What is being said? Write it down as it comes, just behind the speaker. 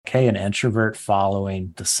hey, an introvert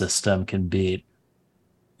following the system can beat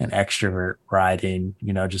an extrovert riding,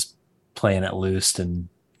 just playing it loose and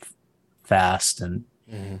fast and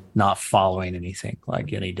Hmm. not following anything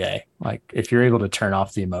like any day. Like if you're able to turn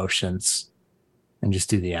off the emotions and just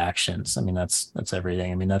do the actions, I mean, that's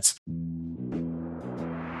everything. I mean, that's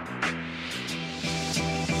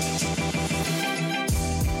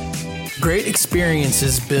Great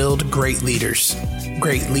experiences build great leaders.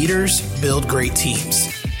 Great leaders build great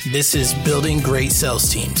teams. This is Building Great Sales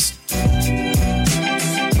Teams.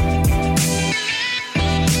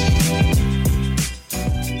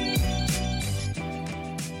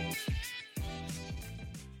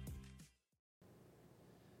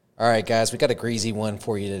 All right, guys, we got a greasy one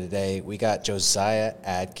for you today. We got Josiah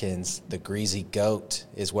Atkins, the greasy goat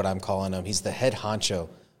is what I'm calling him. He's the head honcho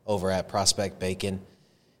over at Prospect Bacon.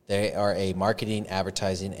 They are a marketing,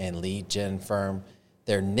 advertising, and lead gen firm.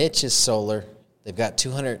 Their niche is solar. They've got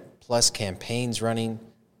 200-plus campaigns running,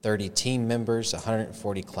 30 team members,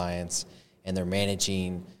 140 clients, and they're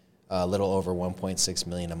managing a little over $1.6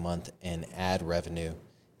 million a month in ad revenue.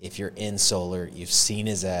 If you're in solar, you've seen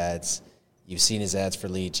his ads. You've seen his ads for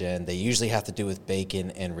lead gen. They usually have to do with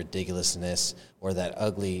bacon and ridiculousness or that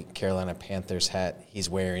ugly Carolina Panthers hat he's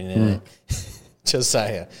wearing in it.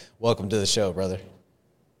 Josiah, welcome to the show, brother.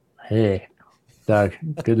 hey, Doug,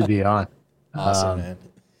 good to be on. Awesome, Um, man.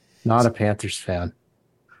 Not a Panthers fan.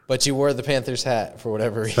 But you wore the Panthers hat for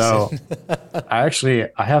whatever So reason.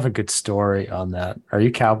 I have a good story on that. Are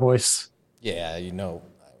you Cowboys? Yeah,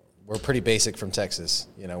 we're pretty basic from Texas.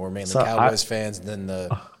 We're mainly So I Cowboys fans, and then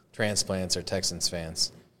the transplants are Texans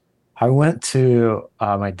fans. I went to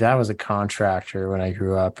my dad was a contractor when I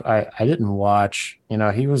grew up. I didn't watch,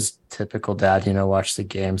 he was typical dad, watch the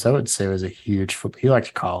games. I would say it was a huge football. He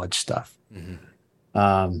liked college stuff.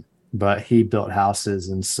 Mm-hmm. But he built houses,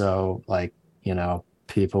 and so like,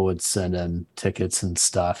 people would send him tickets and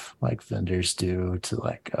stuff like vendors do to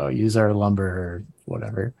like, oh, use our lumber or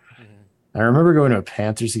whatever. Mm-hmm. I remember going to a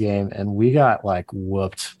Panthers game and we got like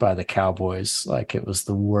whooped by the Cowboys. Like it was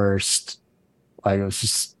the worst. Like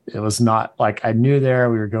it was not like I knew we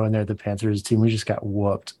were going there, the Panthers team. We just got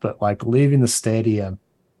whooped. But like leaving the stadium,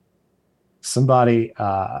 somebody,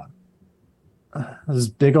 this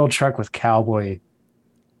big old truck with cowboy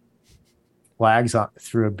flags on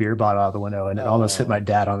threw a beer bottle out the window and it almost hit my Oh,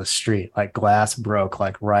 dad on the street. Like glass broke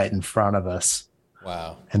like right in front of us.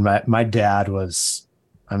 wow. And my dad was,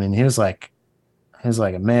 I mean, he was like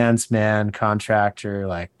a man's man contractor.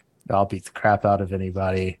 Like I'll beat the crap out of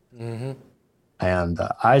anybody. Mm-hmm. And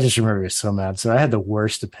I just remember he was so mad. So I had the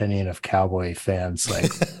worst opinion of Cowboy fans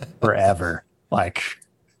like forever. Like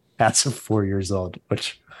that's 4 years old,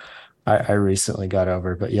 which I recently got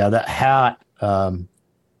over. But yeah, that hat.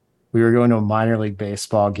 We were going to a minor league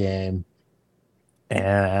baseball game,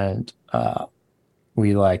 and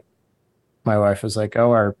we like my wife was like,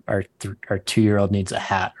 "Oh, our 2-year-old needs a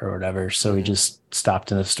hat or whatever." So we Mm-hmm. just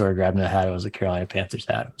stopped in the store, grabbed a hat. It was a Carolina Panthers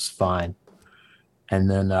hat. It was fine. And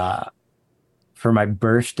then for my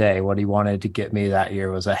birthday, what he wanted to get me that year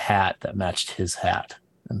was a hat that matched his hat.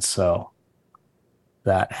 And so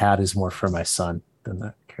that hat is more for my son than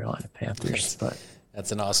the Carolina Panthers. That's, But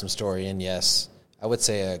that's an awesome story. And yes, I would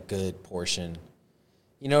say a good portion.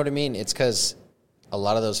 You know what I mean? It's because a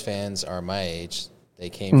lot of those fans are my age. They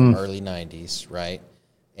came from early 90s, right?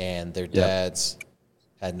 And their yep, dads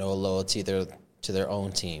had no loyalty to their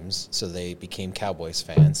own teams, so they became Cowboys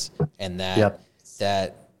fans. And that yep,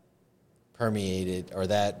 that permeated, or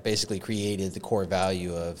that basically created the core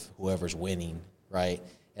value of whoever's winning, right?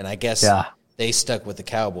 And I guess yeah, they stuck with the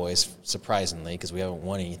Cowboys, surprisingly, because we haven't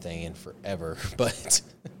won anything in forever. But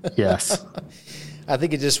yes, I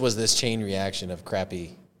think it just was this chain reaction of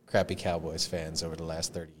crappy Cowboys fans over the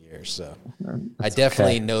last 30 years. So I that's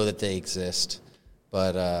definitely okay. know that they exist.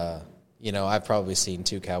 But, I've probably seen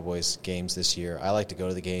 2 Cowboys games this year. I like to go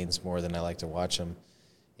to the games more than I like to watch them.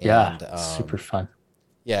 Yeah, And, super fun.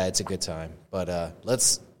 yeah, it's a good time. But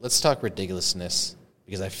let's talk ridiculousness,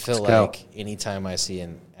 because I Let's feel go. like anytime I see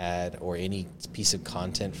an ad or any piece of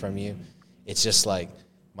content from you, it's just like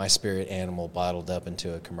my spirit animal bottled up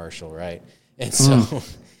into a commercial, right? And Mm. so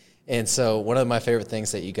and so one of my favorite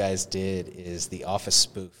things that you guys did is the Office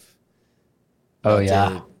spoof. Oh Y'all yeah,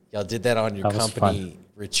 did y'all did that on your that was fun. company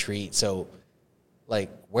retreat. So like,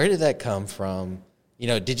 where did that come from?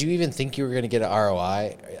 Did you even think you were going to get an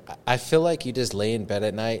ROI? I feel like you just lay in bed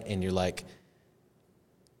at night and you're like,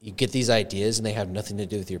 you get these ideas and they have nothing to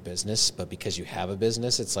do with your business, but because you have a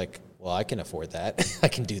business, it's like, well, I can afford that. I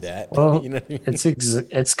can do that. You Well, know what I mean?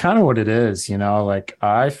 it's kind of what it is. Like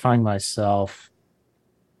I find myself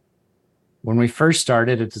when we first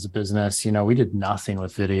started it as a business, we did nothing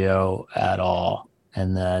with video at all.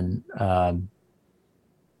 And then,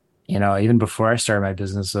 even before I started my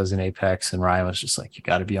business, I was in Apex, and Ryan was just like, you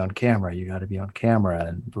got to be on camera. You got to be on camera,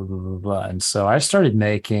 and blah, blah, blah, blah. And so I started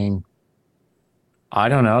making, I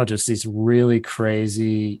don't know, just these really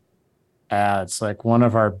crazy ads. Like one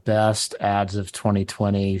of our best ads of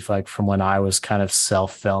 2020, like from when I was kind of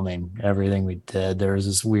self-filming everything we did. There was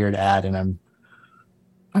this weird ad, and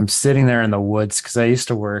I'm sitting there in the woods because I used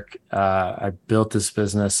to work. I built this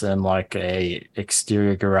business in like a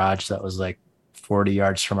exterior garage that was like 40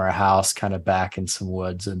 yards from our house, kind of back in some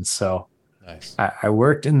woods. And so Nice. I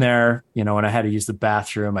worked in there. When I had to use the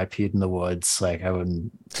bathroom, I peed in the woods. Like I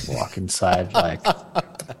wouldn't walk inside. Like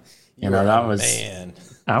that was man.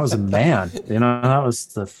 I was a man. That was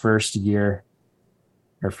the first year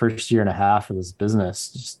or first year and a half of this business.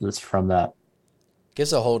 Just this from that.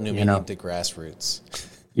 Gives a whole new meaning to grassroots.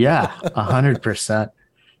 Yeah, 100%.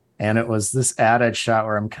 And it was this ad I'd shot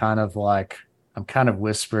where I'm kind of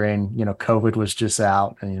whispering, COVID was just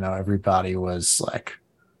out, and, everybody was like,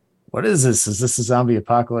 what is this? Is this a zombie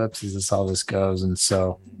apocalypse? Is this how this goes? And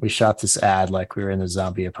so we shot this ad like we were in the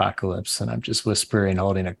zombie apocalypse, and I'm just whispering,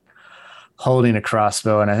 holding a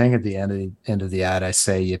crossbow. And I think at the end of the ad, I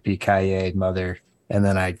say, yippee ki mother. And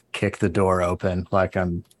then I kick the door open like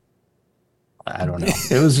I don't know.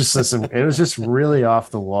 It was just really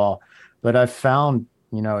off the wall. But I found,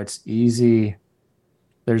 it's easy.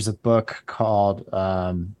 There's a book called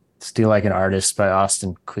Steal Like an Artist by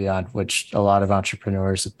Austin Kleon, which a lot of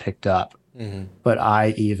entrepreneurs have picked up. Mm-hmm. But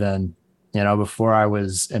I even, before I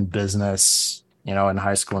was in business, in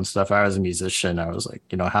high school and stuff, I was a musician. I was like,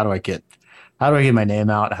 how do I get my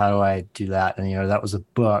name out? How do I do that? And, that was a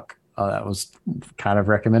book that was kind of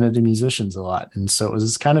recommended to musicians a lot. And so it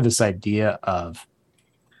was kind of this idea of,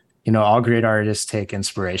 all great artists take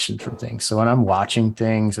inspiration from things. So when I'm watching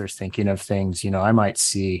things or thinking of things, I might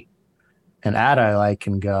see an ad I like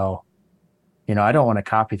and go, I don't want to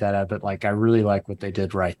copy that ad, but like, I really like what they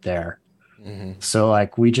did right there. Mm-hmm. So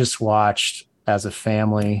like we just watched as a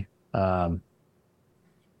family, I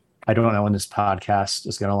don't know when this podcast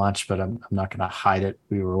is going to launch, but I'm not going to hide it.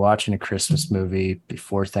 We were watching a Christmas movie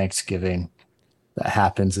before Thanksgiving that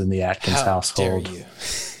happens in the Atkins household. Dare you?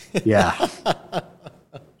 Yeah.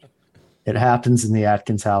 It happens in the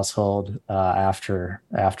Atkins household after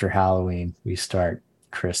Halloween. We start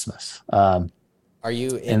Christmas. Are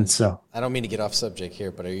you in, and so I don't mean to get off subject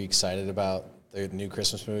here, but are you excited about the new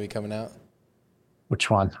Christmas movie coming out?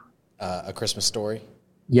 Which one? A Christmas Story?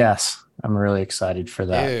 Yes, I'm really excited for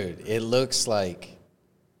that. Dude, it looks like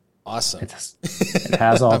awesome. It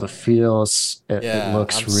has all the feels. It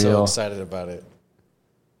looks I'm real. So excited about it.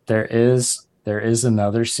 There is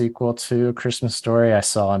another sequel to A Christmas Story I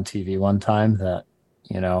saw on TV one time that,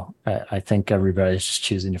 I think everybody's just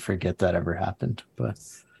choosing to forget that ever happened. But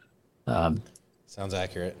sounds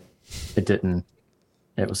accurate. It didn't.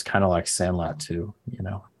 It was kind of like Sandlot too,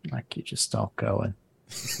 like you just don't go and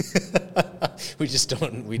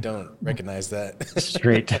we don't recognize that.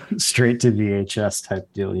 straight to VHS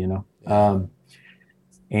type deal, Yeah.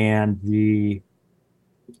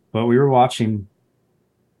 But we were watching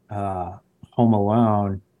Home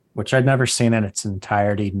Alone, which I'd never seen in its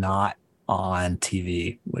entirety, not on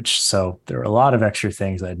TV, so there were a lot of extra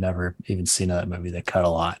things I'd never even seen in that movie. They cut a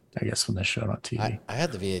lot, I guess, when they showed on TV. I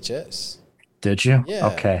had the VHS. Did you? Yeah.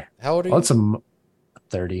 Okay. How old are you? Well, it's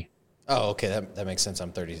 30. Oh, okay. That makes sense.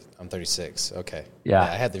 I'm 30. I'm 36. Okay. Yeah.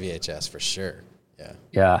 I had the VHS for sure. Yeah.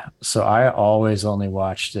 Yeah. So I always only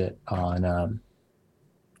watched it on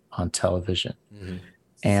television. Mm-hmm.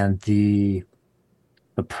 And the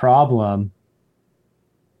problem,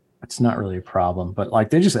 it's not really a problem, but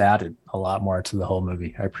like they just added a lot more to the whole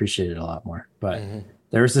movie. I appreciate it a lot more. But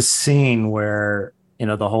there's this scene where,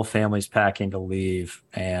 the whole family's packing to leave,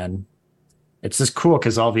 and it's just cool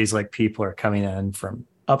because all these like people are coming in from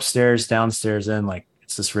upstairs, downstairs, in like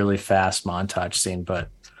it's this really fast montage scene. But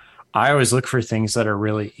I always look for things that are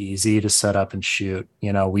really easy to set up and shoot.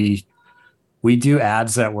 We do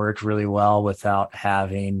ads that work really well without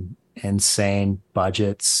having insane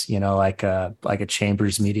budgets, like a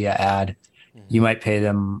Chambers Media ad. You might pay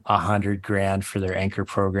them $100,000 for their anchor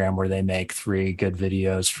program where they make 3 good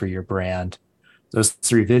videos for your brand. Those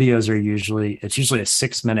 3 videos are usually a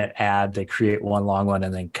 6-minute ad. They create one long one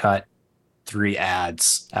and then cut 3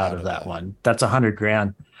 ads out of that one. That's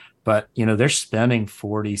 $100,000. But, they're spending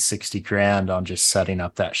 40, 60 grand on just setting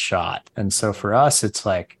up that shot. And so for us, it's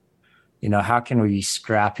like, how can we be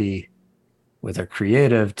scrappy with our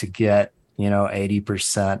creative to get,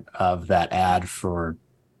 80% of that ad for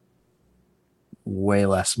way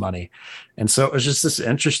less money. And so it was just this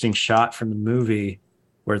interesting shot from the movie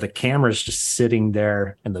where the camera's just sitting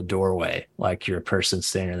there in the doorway, like you're a person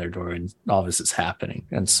standing in their doorway and all this is happening.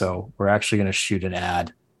 And so we're actually going to shoot an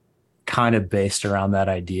ad kind of based around that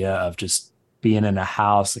idea of just being in a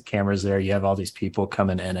house, the camera's there, you have all these people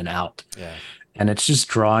coming in and out. Yeah. And it's just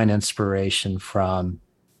drawing inspiration from,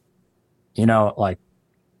 you know, like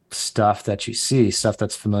stuff that you see, stuff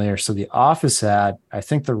that's familiar. So the Office ad, I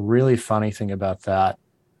think the really funny thing about that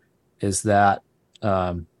is that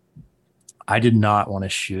I did not want to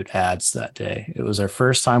shoot ads that day. It was our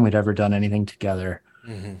first time we'd ever done anything together.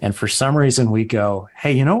 Mm-hmm. And for some reason we go,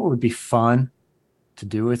 hey, you know what would be fun to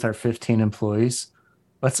do with our 15 employees?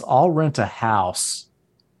 Let's all rent a house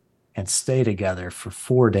and stay together for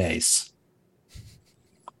 4 days.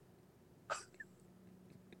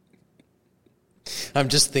 I'm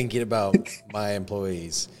just thinking about my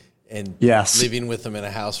employees and Yes. living with them in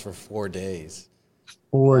a house for 4 days.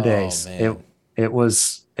 4 days. Man. It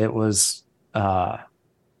was what was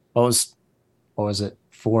it?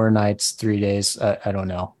 4 nights, 3 days. I don't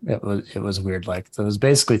know. It was weird. Like, so it was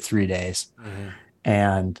basically 3 days. Mm-hmm.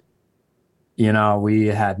 And you know, we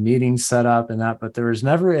had meetings set up and that, but there was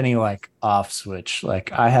never any like off switch.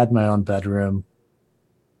 Like, I had my own bedroom.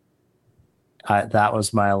 That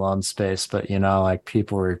was my alone space, but you know, like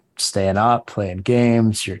people were staying up, playing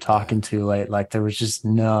games, you're talking too late. Like, there was just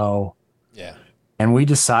no. Yeah. And we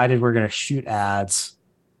decided we're going to shoot ads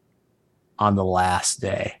on the last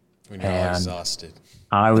day. When you're all exhausted.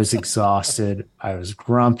 I was exhausted. I was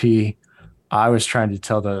grumpy. I was trying to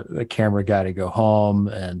tell the camera guy to go home,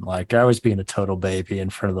 and like I was being a total baby in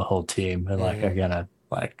front of the whole team. And like, I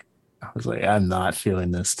was like, I'm not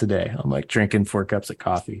feeling this today. I'm like drinking 4 cups of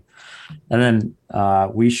coffee. And then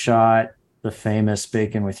we shot the famous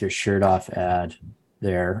bacon with your shirt off ad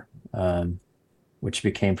there, which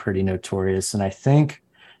became pretty notorious. And I think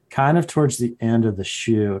kind of towards the end of the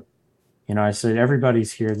shoot, you know, I said,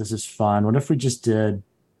 everybody's here. This is fun. What if we just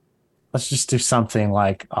let's just do something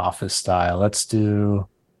like Office style. Let's do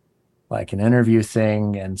like an interview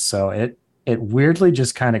thing. And so it weirdly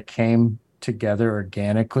just kind of came together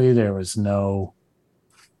organically. There was no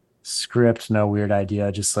script, no weird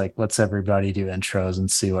idea. Just like, let's everybody do intros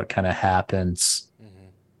and see what kind of happens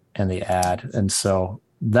in the ad. And so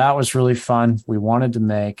that was really fun. We wanted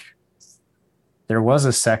to there was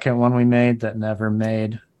a second one we made that never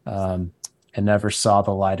made, and never saw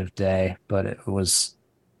the light of day, but it was,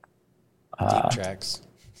 deep tracks.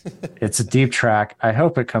 It's a deep track. I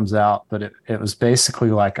hope it comes out, but it was basically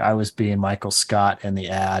like I was being Michael Scott in the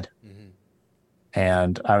ad.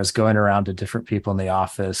 And I was going around to different people in the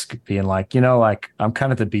office being like, you know, like I'm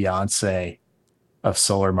kind of the Beyonce of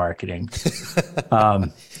solar marketing.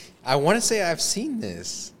 I want to say I've seen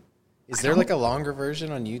this. Is there like a longer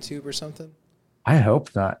version on YouTube or something? I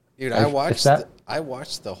hope not. Dude, I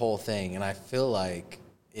watched the whole thing, and I feel like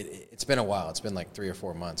it's been a while. It's been like 3 or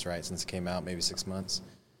 4 months, right, since it came out, maybe 6 months.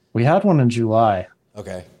 We had one in July.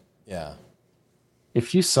 Okay, yeah.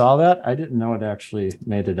 If you saw that, I didn't know it actually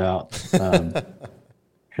made it out,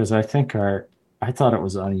 because I thought it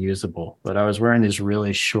was unusable. But I was wearing these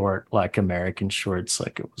really short, like American shorts,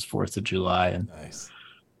 like it was 4th of July, and nice.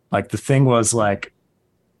 Like the thing was like,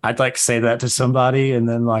 I'd like say that to somebody, and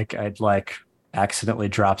then like I'd like accidentally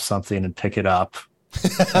drop something and pick it up,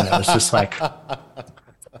 and it was just like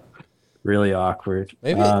really awkward.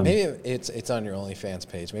 Maybe it's on your OnlyFans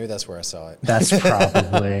page. Maybe that's where I saw it. That's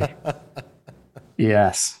probably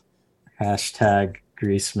yes. Hashtag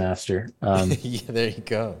Grease Master. Yeah, there you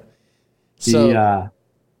go. So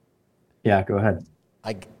yeah, go ahead.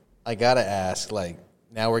 I gotta ask, like,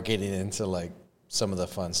 now we're getting into like some of the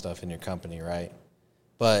fun stuff in your company, right?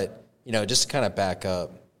 But you know, just to kind of back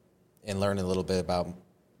up and learn a little bit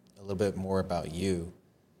more about you.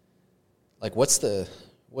 Like, what's the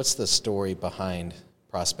story behind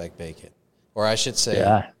Prospect Bacon? Or I should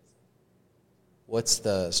say, what's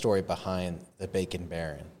the story behind the Bacon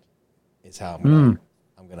Baron? Is how I'm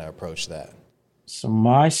gonna approach that. So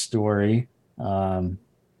my story,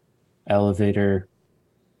 elevator.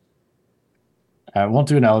 I won't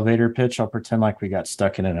do an elevator pitch. I'll pretend like we got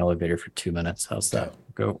stuck in an elevator for 2 minutes. How's that?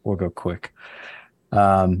 We'll go quick.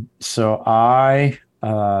 So I,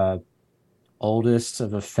 oldest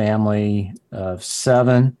of a family of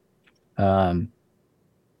 7,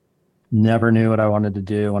 never knew what I wanted to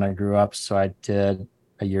do when I grew up. So I did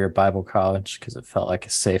a year of Bible college because it felt like a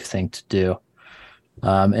safe thing to do.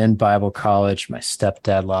 In Bible college, my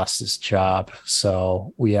stepdad lost his job.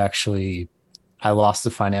 So I lost the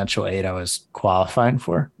financial aid I was qualifying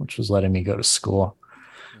for, which was letting me go to school.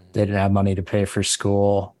 They didn't have money to pay for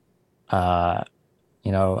school.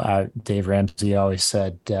 Dave Ramsey always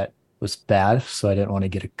said debt was bad, so I didn't want to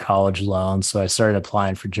get a college loan. So I started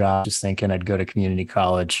applying for jobs, just thinking I'd go to community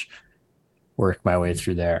college, work my way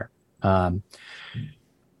through there. Um,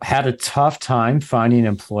 had a tough time finding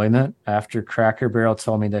employment after Cracker Barrel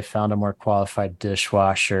told me they found a more qualified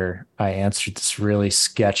dishwasher. I answered this really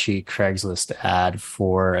sketchy Craigslist ad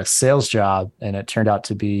for a sales job, and it turned out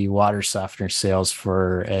to be water softener sales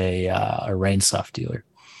for a rain soft dealer.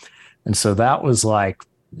 And so that was like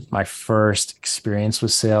my first experience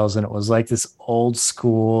with sales. And it was like this old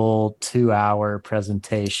school 2 hour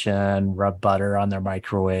presentation, rub butter on their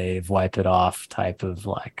microwave, wipe it off type of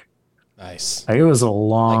Nice. like it was a Like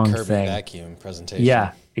long Kirby thing. vacuum presentation.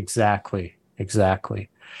 Yeah, exactly. Exactly.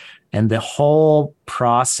 And the whole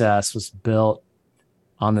process was built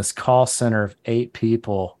on this call center of 8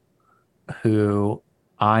 people who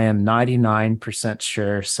I am 99%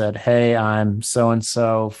 sure said, "Hey, I'm so and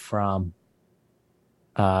so from,"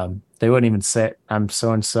 they wouldn't even say, "I'm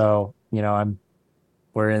so and so,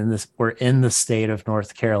 we're in the state of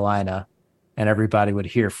North Carolina," and everybody would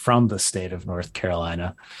hear from the state of North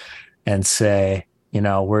Carolina and say,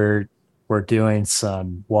 we're doing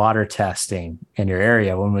some water testing in your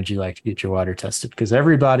area. When would you like to get your water tested? Because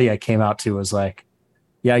everybody I came out to was like,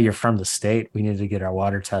 "Yeah, you're from the state. We need to get our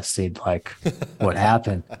water tested." Like, what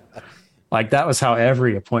happened? Like, that was how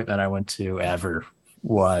every appointment I went to ever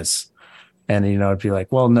was. And, it'd be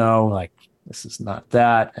like, "Well, no, like, this is not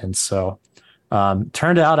that." And so,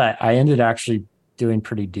 turned out I ended actually doing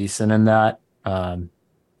pretty decent in that. It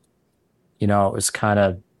was kind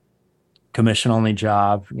of commission only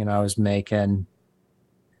job. I was making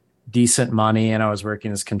decent money, and I was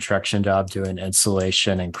working this construction job doing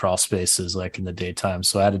insulation and crawl spaces like in the daytime.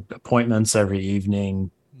 So I had appointments every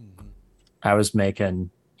evening. I was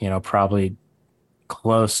making, probably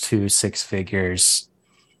close to 6 figures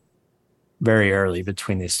very early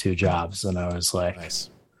between these two jobs. And I was like, Nice.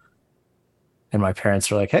 and my parents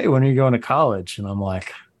were like, "Hey, when are you going to college?" And I'm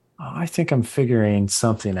like, "Oh, I think I'm figuring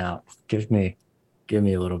something out. Give me a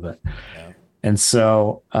little bit." Yeah. And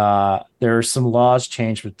so there were some laws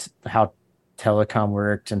changed with how telecom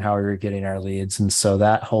worked and how we were getting our leads. And so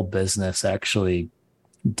that whole business actually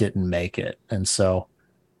didn't make it. And so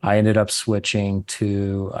I ended up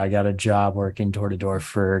I got a job working door to door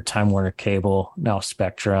for Time Warner Cable, now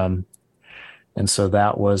Spectrum. And so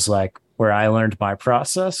that was like where I learned my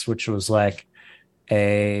process, which was like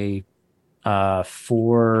a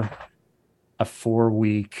 4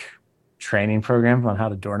 week training program on how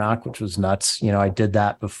to door knock, which was nuts. I did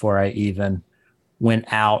that before I even went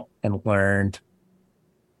out and learned,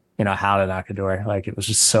 how to knock a door. Like, it was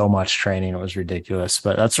just so much training. It was ridiculous.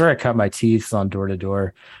 But that's where I cut my teeth on door to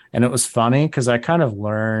door. And it was funny because I kind of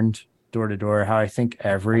learned door to door how I think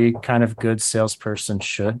every kind of good salesperson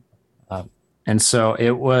should. And so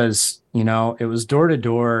it was door to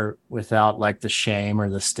door without like the shame or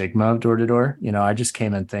the stigma of door to door. I just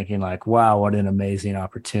came in thinking like, wow, what an amazing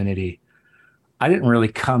opportunity. I didn't really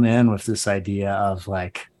come in with this idea of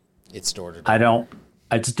like, it's door to door.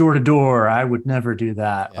 It's door to door. I would never do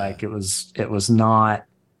that. Yeah. Like, it was not,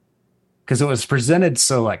 because it was presented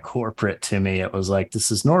so like corporate to me. It was like,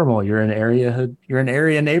 this is normal. You're an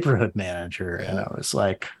area neighborhood manager. Yeah. And I was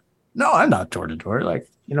like, no, I'm not door to door. Like,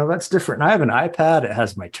 that's different. I have an iPad. It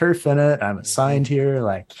has my turf in it. I'm assigned here.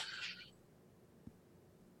 Like,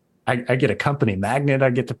 I get a company magnet I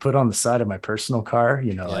get to put on the side of my personal car.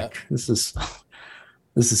 Like, this is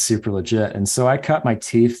super legit. And so I cut my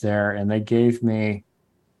teeth there, and they gave me,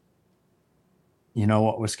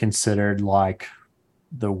 what was considered like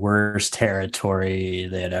the worst territory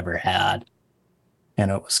they had ever had.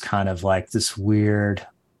 And it was kind of like this weird,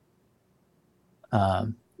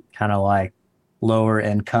 kind of like lower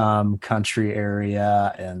income country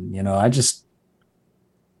area. And, I just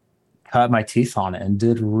cut my teeth on it and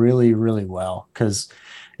did really, really well. Because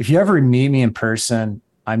if you ever meet me in person,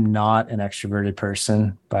 I'm not an extroverted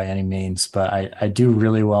person by any means, but I do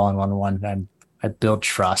really well on one-on-one. I build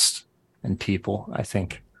trust in people. I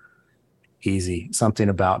think easy. Something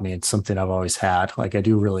about me. It's something I've always had. Like, I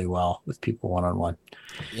do really well with people one-on-one.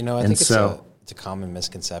 I think it's a common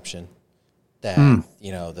misconception that,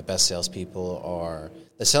 the best salespeople are,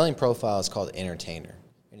 the selling profile is called entertainer.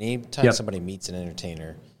 And anytime somebody meets an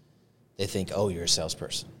entertainer, they think, oh, you're a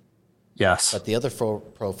salesperson. Yes. But the other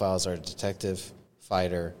profiles are detective,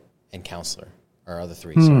 fighter, and counselor, or other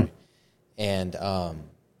three, sorry. And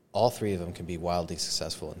all three of them can be wildly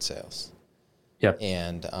successful in sales. Yep.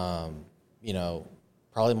 And,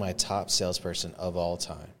 probably my top salesperson of all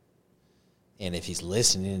time. And if he's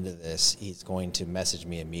listening to this, he's going to message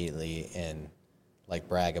me immediately and like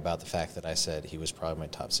brag about the fact that I said he was probably my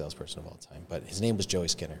top salesperson of all time. But his name was Joey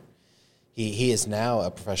Skinner. He is now a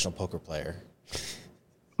professional poker player.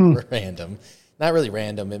 Random. Not really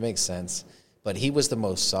random. It makes sense. But he was the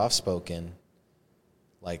most soft-spoken,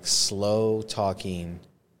 like slow-talking,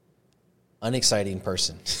 unexciting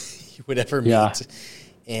person you would ever meet.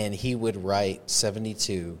 And he would write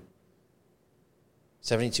 72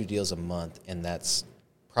 deals a month, and that's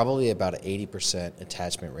probably about an 80%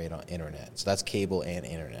 attachment rate on internet. So that's cable and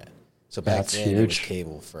internet. So back then, it was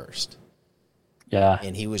cable first. Yeah.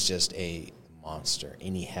 And he was just a monster.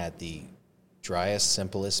 And he had the driest,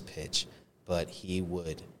 simplest pitch, but he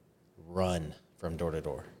would run from door to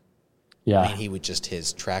door. Yeah. And he would just,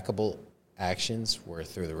 his trackable actions were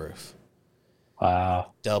through the roof.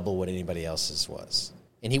 Wow. Double what anybody else's was.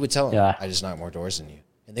 And he would tell them, I just knocked more doors than you.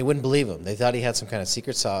 And they wouldn't believe him. They thought he had some kind of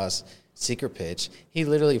secret sauce, secret pitch. He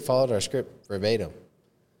literally followed our script verbatim.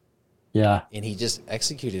 Yeah. And he just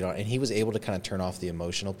executed on it. And he was able to kind of turn off the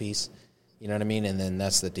emotional piece. You know what I mean? And then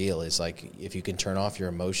that's the deal, is like, if you can turn off your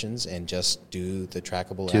emotions and just do the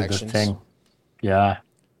trackable actions, the thing. Yeah.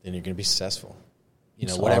 Then you're going to be successful. You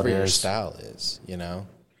know, whatever your style is, you know?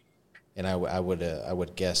 And I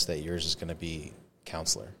would guess that yours is going to be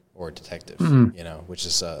counselor or detective, you know, which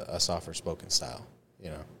is a softer spoken style, you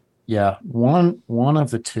know? Yeah. One of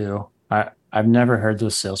the two. I've never heard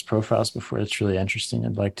those sales profiles before. It's really interesting.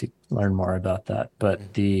 I'd like to learn more about that. But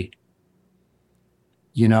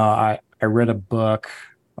I read a book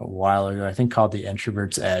a while ago, I think called The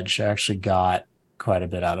Introvert's Edge. I actually got quite a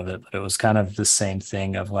bit out of it, but it was kind of the same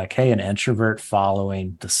thing of like, hey, an introvert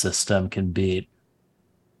following the system can beat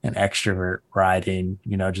an extrovert riding,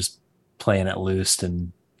 just playing it loose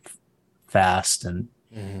and fast and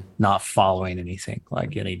not following anything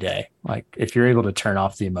like any day. Like if you're able to turn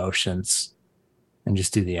off the emotions and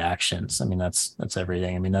just do the actions, I mean, that's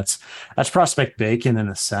everything. I mean, that's prospect bacon in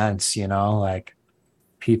a sense, like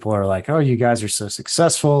people are like, oh, you guys are so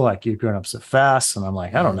successful. Like you've grown up so fast. And I'm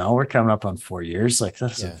like, I don't know. We're coming up on 4 years. Like that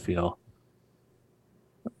doesn't feel,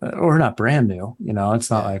 we're not brand new.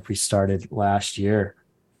 It's not like we started last year.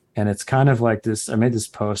 And it's kind of like this. I made this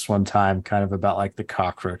post one time kind of about like the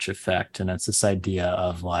cockroach effect. And it's this idea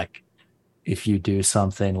of like, if you do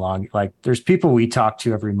something long, like there's people we talk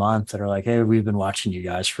to every month that are like, hey, we've been watching you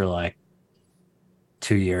guys for like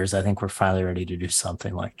 2 years. I think we're finally ready to do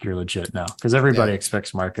something. Like you're legit now. Because everybody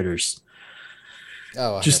expects marketers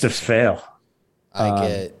just to fail. I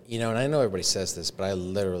get, and I know everybody says this, but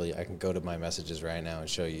I can go to my messages right now and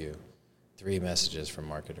show you 3 messages from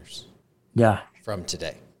marketers. Yeah. From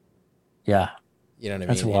today. Yeah. You know what I mean?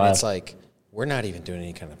 That's wild. And it's like, we're not even doing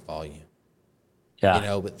any kind of volume.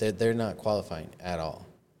 Yeah. But they're not qualifying at all.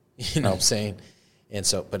 You know what I'm saying? And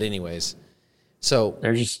so, but anyways, so.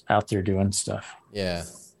 They're just out there doing stuff. Yeah.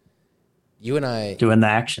 You and I. Doing the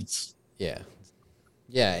actions. Yeah.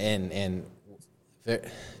 Yeah. And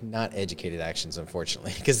not educated actions,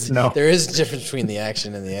 unfortunately, because there is a difference between the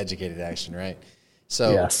action and the educated action, right?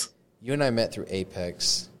 So yes. You and I met through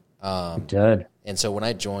Apex. We did. And so when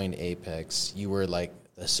I joined Apex, you were like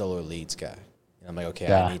the solar leads guy. And I'm like,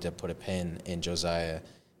 okay, I need to put a pin in Josiah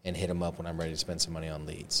and hit him up when I'm ready to spend some money on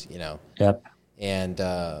leads, Yep. And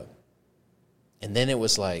then it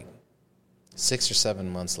was like 6 or 7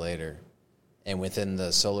 months later, and within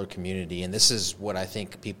the solar community, and this is what I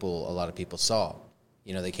think a lot of people saw.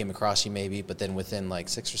 They came across you maybe, but then within like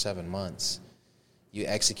 6 or 7 months, you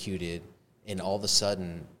executed, and all of a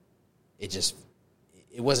sudden, it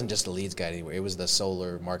wasn't just the leads guy anymore. It was the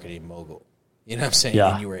solar marketing mogul. You know what I'm saying?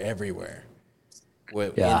 Yeah. And you were everywhere.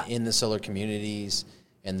 In the solar communities,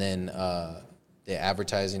 and then the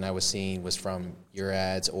advertising I was seeing was from your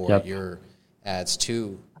ads or your ads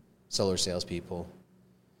to solar salespeople.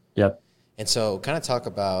 Yep. And so kind of talk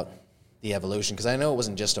about the evolution, because I know it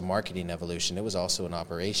wasn't just a marketing evolution. It was also an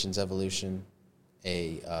operations evolution,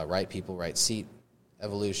 a right people, right seat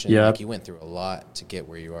evolution. Yep. Like you went through a lot to get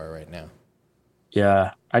where you are right now.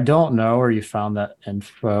 Yeah. I don't know where you found that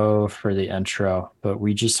info for the intro, but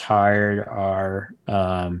we just hired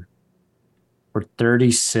we're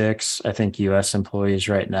 36, I think, U.S. employees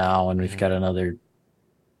right now, and we've got another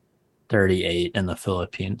 38 in the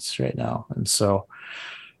Philippines right now. And so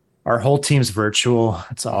our whole team's virtual.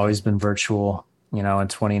 It's always been virtual. In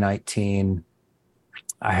 2019,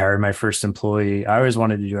 I hired my first employee. I always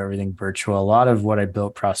wanted to do everything virtual. A lot of what I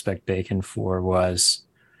built Prospect Bacon for was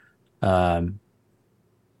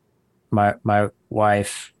my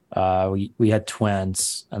wife, we had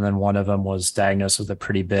twins, and then one of them was diagnosed with a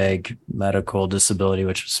pretty big medical disability,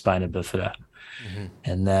 which was spina bifida.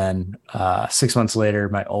 And then 6 months later,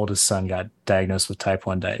 my oldest son got diagnosed with type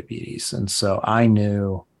 1 diabetes. And so I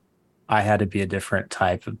knew I had to be a different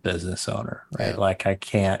type of business owner, right? Yeah. Like I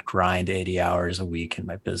can't grind 80 hours a week in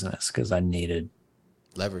my business because I needed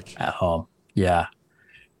Leverage. at home. Yeah.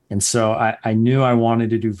 And so I knew I wanted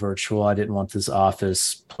to do virtual. I didn't want this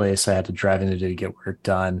office place I had to drive into to get work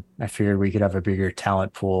done. I figured we could have a bigger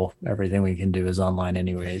talent pool. Everything we can do is online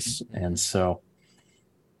anyways. And so,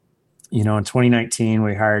 in 2019,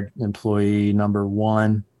 we hired employee number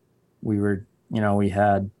one. We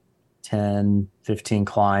had 10, 15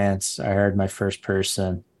 clients. I hired my first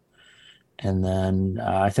person. And then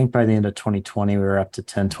I think by the end of 2020, we were up to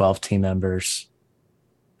 10, 12 team members.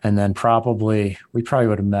 And then we probably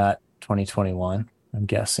would have met 2021, I'm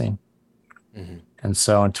guessing. Mm-hmm. And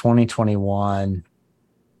so in 2021,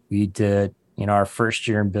 we did, our first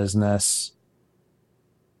year in business,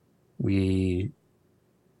 I'm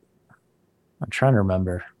trying to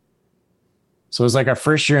remember. So it was like our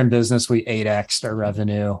first year in business, we 8x'd our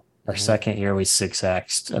revenue. Our second year, we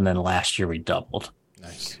 6x'd. And then last year, we doubled.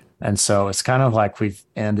 Nice. And so it's kind of like we've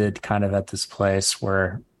ended kind of at this place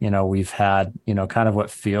where, we've had, kind of what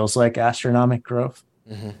feels like astronomic growth.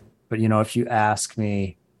 Mm-hmm. But, if you ask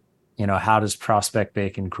me, how does Prospect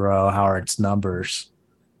Bacon grow? How are its numbers?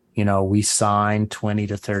 We sign 20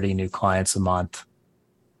 to 30 new clients a month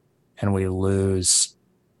and we lose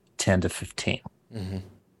 10 to 15. Mm-hmm.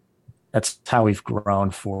 That's how we've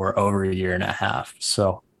grown for over a year and a half.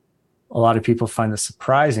 So a lot of people find this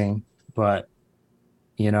surprising, but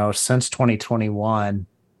since 2021,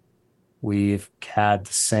 we've had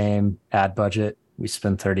the same ad budget. We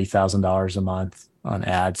spend $30,000 a month on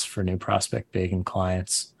ads for new Prospect Bacon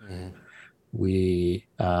clients. Mm-hmm. We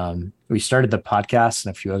started the podcast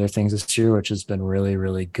and a few other things this year, which has been really,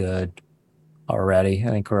 really good already. I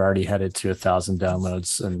think we're already headed to 1,000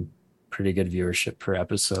 downloads and pretty good viewership per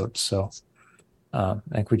episode. So I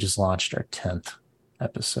think we just launched our 10th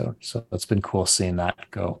episode. So it's been cool seeing that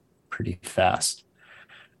go pretty fast.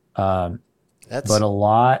 But a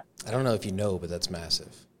lot. I don't know if you know, but that's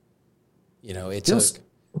massive.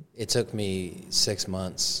 It took me 6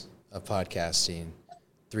 months of podcasting,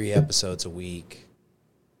 3 episodes a week.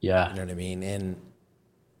 Yeah. You know what I mean? And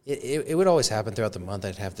it would always happen throughout the month.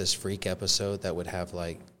 I'd have this freak episode that would have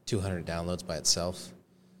like 200 downloads by itself.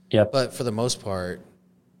 Yep. But for the most part,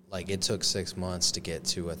 like it took 6 months to get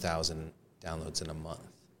to 1,000 downloads in a month.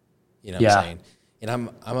 You know what I'm saying? And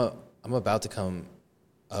I'm about to come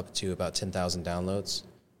up to about 10,000 downloads,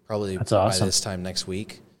 probably by this time next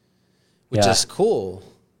week, which is cool.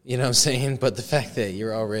 You know what I'm saying? But the fact that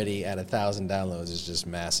you're already at 1,000 downloads is just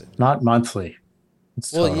massive. Not monthly.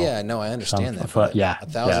 Well, yeah, no, I understand that. But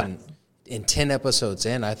 1,000 in 10 episodes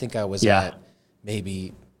in, I think I was at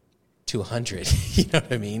maybe 200. You know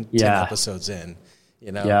what I mean? 10 episodes in.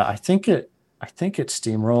 Yeah, I think it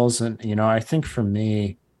steamrolls, and I think for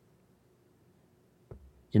me,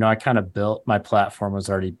 I kind of built my platform was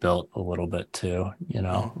already built a little bit too.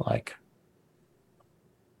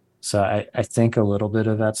 So I think a little bit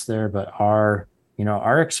of that's there, but our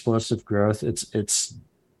explosive growth, it's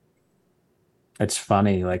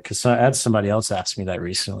funny, like, because I had somebody else ask me that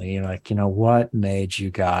recently, what made you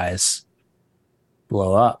guys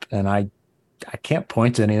blow up? And I can't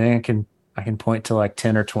point to anything. I can point to like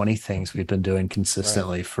 10 or 20 things we've been doing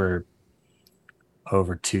consistently for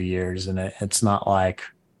over 2 years. And it's not like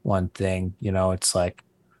one thing, it's like,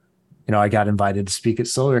 I got invited to speak at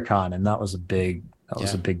SolarCon, and that was a big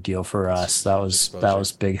deal for us. That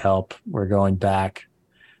was big help. We're going back.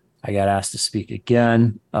 I got asked to speak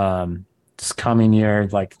again this coming year.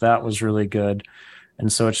 Like, that was really good.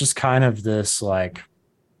 And so it's just kind of this, like,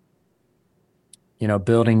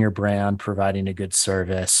 building your brand, providing a good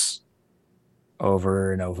service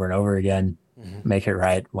over and over and over again, make it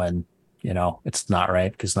right when, it's not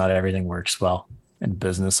right, because not everything works well in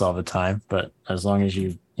business all the time. But as long as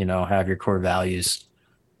you, have your core values,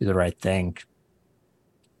 do the right thing,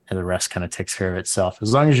 and the rest kind of takes care of itself,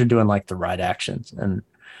 as long as you're doing like the right actions. And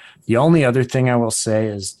the only other thing I will say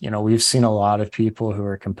is, we've seen a lot of people who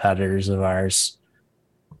are competitors of ours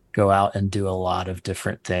go out and do a lot of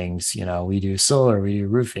different things. We do solar, we do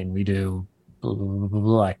roofing, we do blah, blah, blah, blah,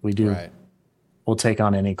 blah. Like we do, we'll take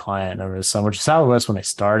on any client over the summer, which is how it was when I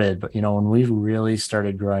started. But, when we really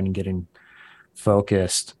started growing and getting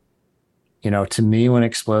focused, to me, when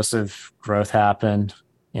explosive growth happened,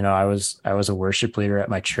 I was a worship leader at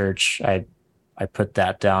my church. I put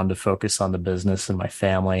that down to focus on the business and my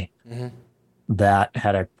family. That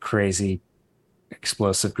had a crazy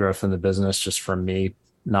explosive growth in the business just from me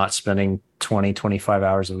not spending 20, 25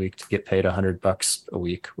 hours a week to get paid $100 a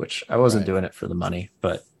week, which I wasn't doing it for the money,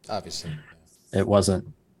 but obviously it wasn't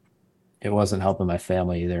helping my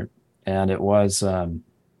family either. And it was,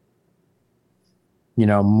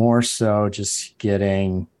 more so just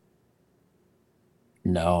getting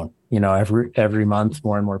known. Every month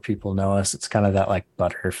more and more people know us. It's kind of that like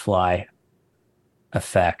butterfly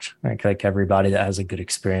effect. Like everybody that has a good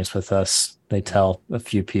experience with us, they tell a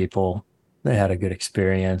few people they had a good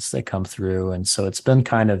experience, they come through. And so it's been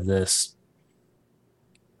kind of this,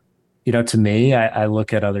 to me, I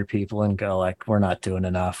look at other people and go like, we're not doing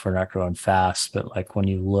enough, we're not growing fast. But like when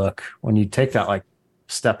you take that like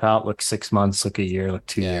step out, look 6 months, look a year, look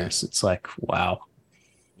two Yeah. years, it's like, wow.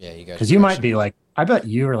 Yeah, you got Because you might direction. be like, I bet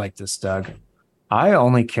you are like this, Doug. I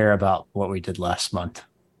only care about what we did last month.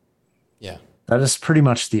 Yeah. That is pretty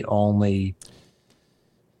much the only.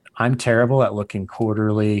 I'm terrible at looking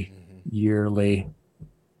quarterly, Hmm. yearly.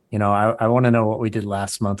 I want to know what we did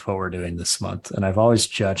last month, what we're doing this month. And I've always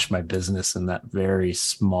judged my business in that very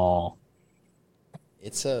small.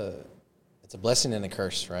 It's a blessing and a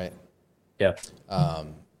curse, right? Yeah.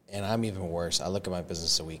 Um, and I'm even worse. I look at my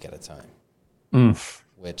business a week at a time, Mm,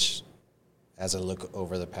 which, as I look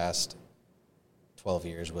over the past 12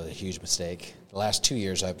 years, was a huge mistake. The last 2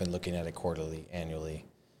 years, I've been looking at it quarterly, annually,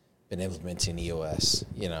 been implementing EOS,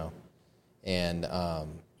 and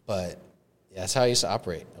but that's how I used to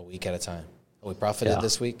operate, a week at a time. Oh, we profited yeah.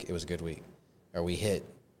 this week; it was a good week. Or we hit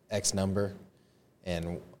X number,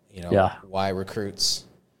 and Yeah. Y recruits,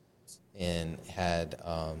 and had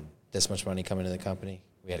this much money coming into the company.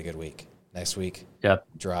 We had a good week. Next week, Yep.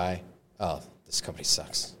 dry. Oh, this company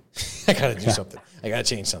sucks. I got to do Yeah. something. I got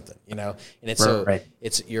to change something, And it's so Right.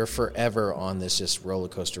 you're forever on this just roller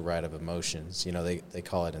coaster ride of emotions. They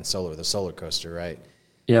call it in solar the solar coaster, right?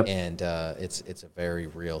 Yep. And it's a very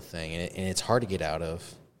real thing, and it's hard to get out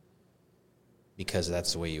of because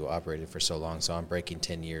that's the way you operated for so long. So I'm breaking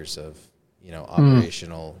 10 years of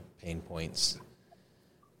operational pain points.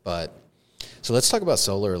 But so let's talk about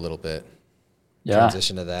solar a little bit. Yeah.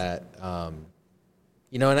 Transition to that. And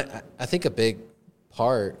I think a big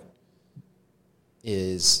part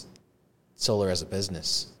is solar as a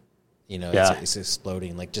business. Yeah. It's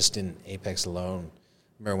exploding. Like just in Apex alone,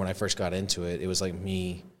 remember when I first got into it, it was like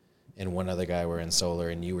me and one other guy were in solar,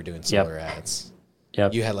 and you were doing solar ads.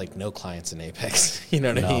 Yep. You had like no clients in Apex. You know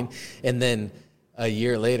what I No. mean? And then a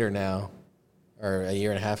year later now, or a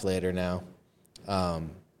year and a half later now,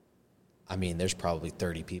 there's probably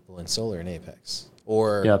 30 people in solar in Apex.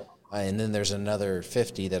 Yep. And then there's another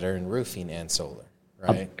 50 that are in roofing and solar,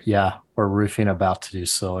 right? Yeah. We're roofing about to do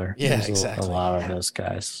solar. Yeah, There's exactly. a lot of those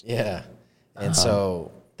guys. Yeah. And Um,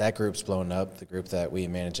 so that group's blown up. The group that we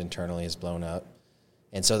manage internally is blown up.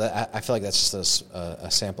 And so I feel like that's just a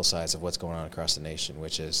sample size of what's going on across the nation,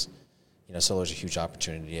 which is, solar is a huge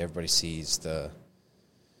opportunity. Everybody sees the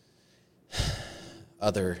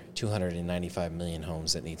other 295 million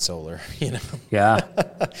homes that need solar, Yeah.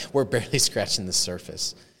 We're barely scratching the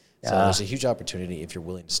surface. So Yeah. there's a huge opportunity if you're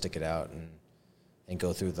willing to stick it out and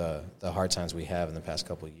go through the hard times we have in the past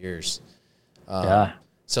couple of years. Yeah.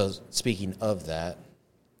 So speaking of that,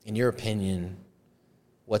 in your opinion,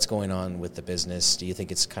 what's going on with the business? Do you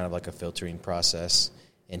think it's kind of like a filtering process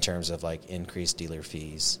in terms of like increased dealer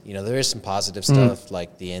fees? There is some positive stuff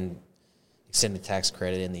like the extended tax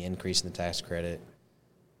credit and the increase in the tax credit.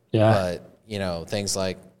 Yeah. But, things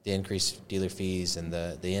like the increased dealer fees and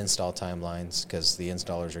the install timelines because the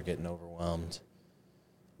installers are getting overwhelmed.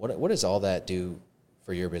 What does all that do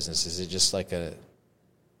for your business? Is it just like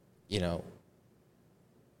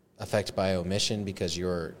effect by omission because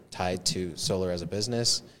you're tied to solar as a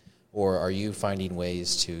business? Or are you finding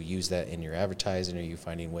ways to use that in your advertising? Are you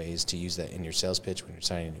finding ways to use that in your sales pitch when you're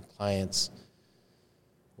signing new clients?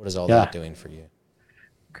 What is all that doing for you?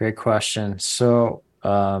 Great question. So,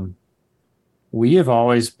 we have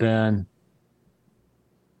always been,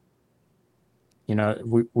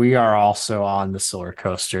 we are also on the solar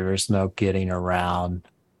coaster. There's no getting around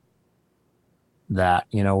that.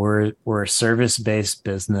 We're a service-based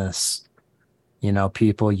business.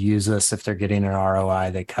 People use us if they're getting an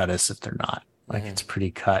ROI, they cut us if they're not. Like it's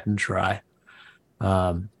pretty cut and dry.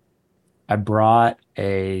 I brought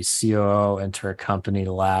a COO into our company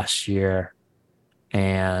last year,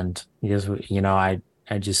 and because I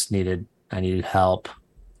needed help,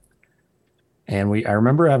 and I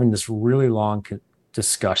remember having this really long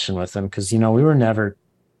discussion with him because we were never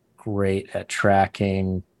great at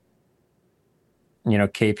tracking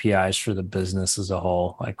KPIs for the business as a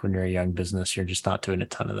whole. Like when you're a young business, you're just not doing a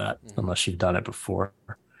ton of that unless you've done it before.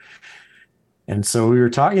 And so we were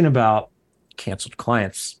talking about canceled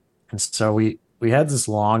clients. And so we had this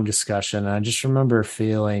long discussion, and I just remember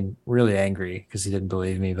feeling really angry because he didn't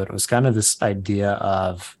believe me, but it was kind of this idea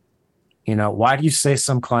of, why do you say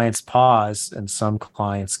some clients pause and some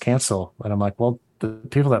clients cancel? And I'm like, well, the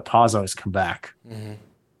people that pause always come back. Mm-hmm. And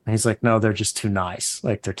he's like, no, they're just too nice.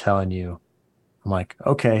 Like they're telling you. I'm like,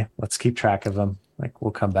 okay, let's keep track of them. Like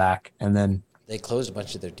we'll come back. And then They closed a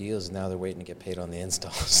bunch of their deals, and now they're waiting to get paid on the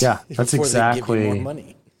installs. yeah, that's before they give you more exactly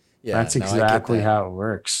money. Yeah, that's no, I get exactly that. how it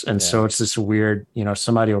works. And so Yeah, it's this weird,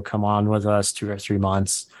 somebody will come on with us 2 or 3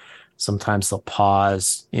 months. Sometimes they'll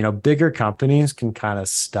pause. Bigger companies can kind of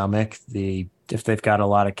stomach if they've got a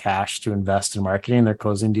lot of cash to invest in marketing, they're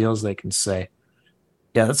closing deals, they can say,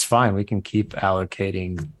 yeah, that's fine. We can keep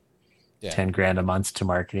allocating yeah, 10 grand a month to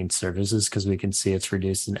marketing services because we can see it's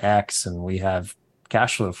reduced in X and we have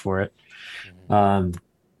cash flow for it. mm-hmm.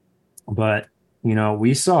 But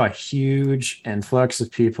we saw a huge influx of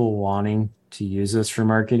people wanting to use this for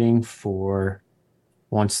marketing for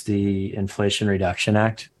once the Inflation Reduction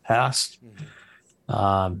Act passed.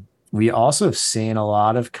 We also have seen a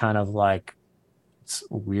lot of kind of like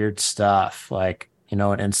weird stuff, like an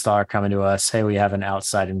installer coming to us, hey, we have an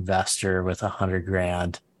outside investor with 100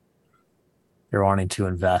 grand. They're wanting to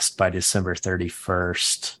invest by December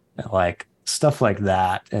 31st, like stuff like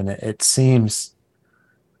that. And it seems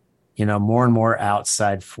more and more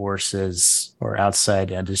outside forces or outside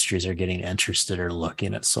industries are getting interested or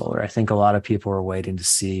looking at solar. I think a lot of people were waiting to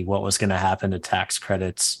see what was going to happen to tax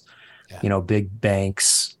credits, big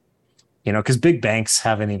banks, because big banks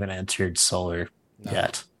haven't even entered solar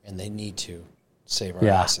yet. And they need to save our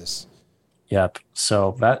asses. Yep.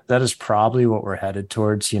 So that is probably what we're headed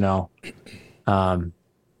towards.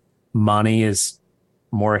 Money is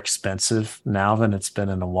more expensive now than it's been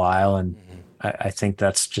in a while. And I think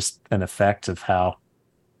that's just an effect of how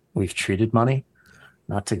we've treated money.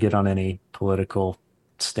 Not to get on any political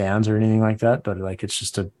stands or anything like that, but like it's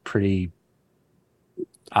just a pretty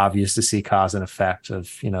obvious to see cause and effect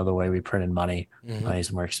of the way we printed money. Money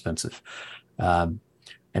is more expensive, and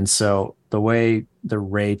so the way the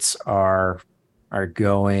rates are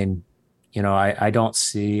going, I don't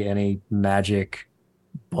see any magic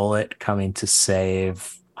bullet coming to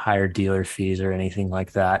save higher dealer fees or anything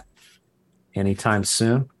like that anytime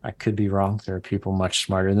soon. I could be wrong. There are people much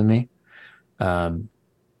smarter than me.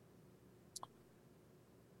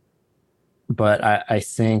 But I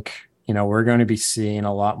think, we're going to be seeing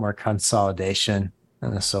a lot more consolidation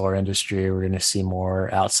in the solar industry. We're going to see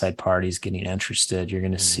more outside parties getting interested. You're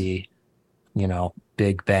going to see,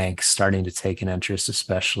 big banks starting to take an interest,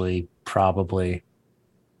 especially probably.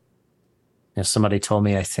 Somebody told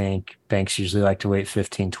me, I think banks usually like to wait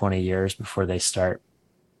 15, 20 years before they start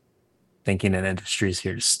thinking an industry is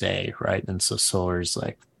here to stay, right? And so solar is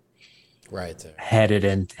like right there, headed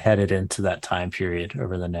into that time period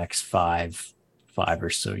over the next five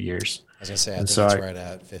or so years. I was gonna say, I think it's right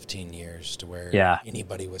at 15 years to where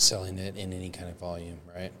anybody was selling it in any kind of volume,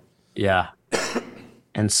 right? Yeah.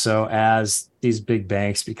 And so as these big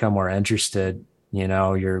banks become more interested,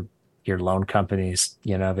 your loan companies,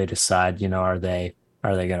 they decide, are they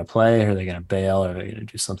going to play? Are they going to bail? Are they going to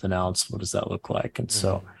do something else? What does that look like? And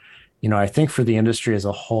so, I think for the industry as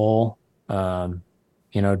a whole,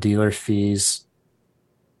 dealer fees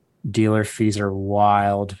are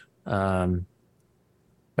wild.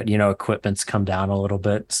 But equipment's come down a little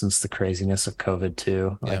bit since the craziness of COVID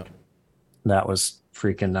too. Like that was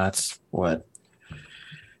freaking nuts.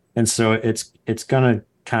 And so it's gonna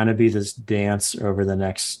kind of be this dance over the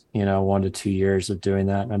next 1 to 2 years of doing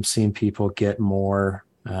that. And I'm seeing people get more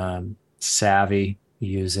savvy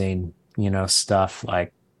using stuff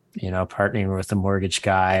like partnering with a mortgage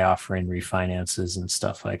guy, offering refinances and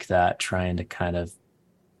stuff like that, trying to kind of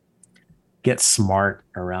get smart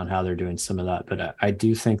around how they're doing some of that. But I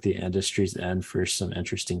do think the industry's in for some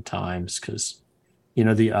interesting times because,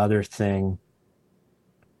 the other thing,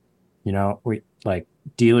 we like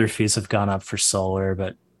dealer fees have gone up for solar,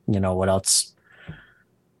 but what else?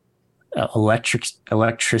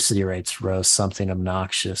 Electricity rates rose something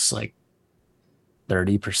obnoxious, like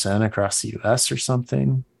 30% across the US or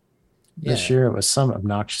something. This year it was some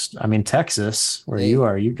obnoxious. I mean, Texas, where you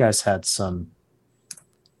are, you guys had some.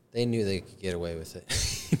 They knew they could get away with it.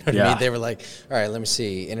 You know what I mean? They were like, all right, let me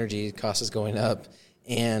see. Energy cost is going up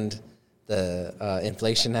and the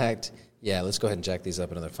Inflation Act. Yeah, let's go ahead and jack these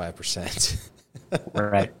up another 5%.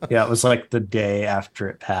 Right. Yeah, it was like the day after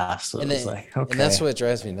it passed. So it was like, okay. And that's what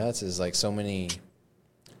drives me nuts is like so many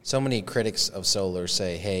critics of solar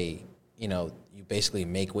say, hey, you basically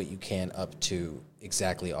make what you can up to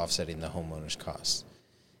exactly offsetting the homeowner's costs.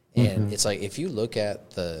 And it's like if you look at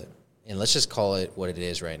and let's just call it what it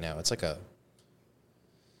is right now. It's like a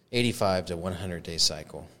 85 to 100 day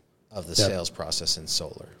cycle of the sales process in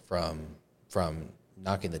solar from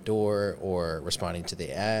knocking the door or responding to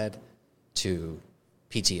the ad to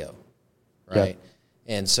PTO, right?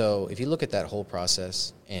 And so if you look at that whole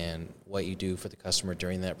process and what you do for the customer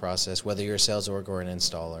during that process, whether you're a sales org or an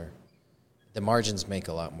installer, the margins make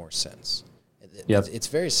a lot more sense. Yep. It's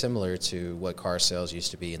very similar to what car sales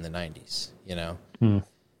used to be in the 90s, you know? Mm.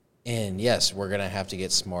 And yes, we're going to have to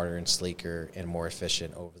get smarter and sleeker and more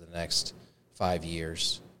efficient over the next 5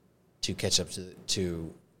 years to catch up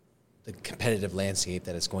to the competitive landscape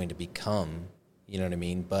that it's going to become, you know what I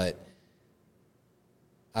mean? But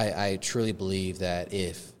I truly believe that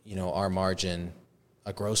if, you know, our margin,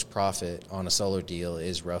 a gross profit on a solar deal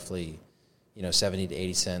is roughly, you know, 70 to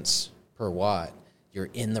 80 cents per watt, you're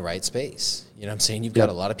in the right space. You know what I'm saying? You've got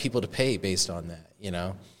a lot of people to pay based on that, you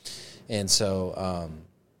know? And so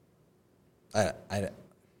I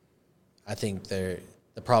think the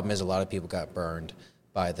problem is a lot of people got burned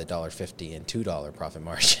by the $1.50 and $2 profit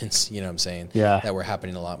margins, you know what I'm saying? Yeah. That were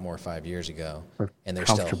happening a lot more 5 years ago. And they're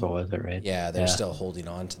comfortable with it, right? Yeah, they're still holding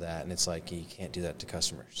on to that, and it's like you can't do that to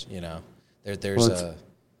customers, you know? There's a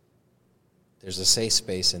safe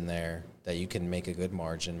space in there that you can make a good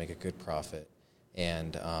margin, make a good profit,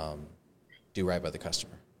 and do right by the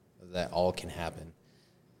customer. That all can happen.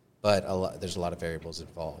 But there's a lot of variables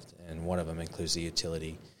involved, and one of them includes the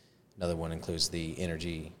utility. Another one includes the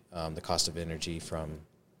energy, the cost of energy from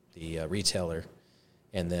the retailer,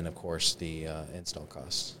 and then, of course, the install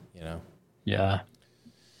costs, you know? Yeah.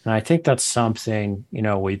 And I think that's something, you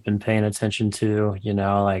know, we've been paying attention to, you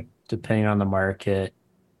know, like depending on the market,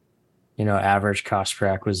 you know, average cost per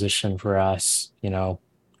acquisition for us, you know,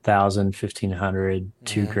 1,000, 1,500,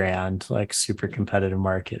 $2,000, like super competitive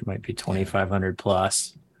market might be 2,500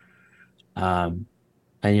 plus.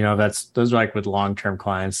 And you know, those are like with long-term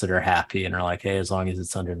clients that are happy and are like, hey, as long as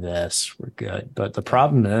it's under this, we're good. But the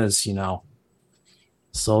problem is, you know,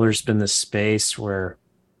 solar's been this space where,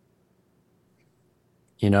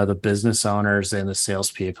 you know, the business owners and the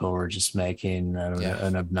salespeople were just making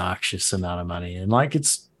an obnoxious amount of money. And like, I'm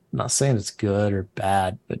not saying it's good or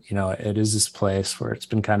bad, but you know, it is this place where it's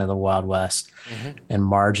been kind of the Wild West, and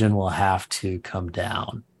margin will have to come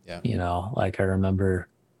down. Yeah. You know, like I remember,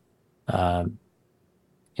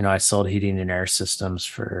 you know, I sold heating and air systems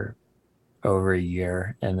for over a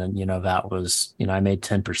year. And then, you know, that was, you know, I made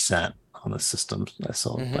 10% on the systems. I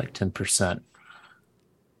sold like 10%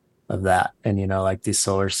 of that. And, you know, like these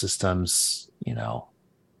solar systems, you know,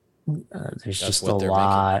 there's That's just what a they're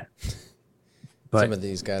lot. But some of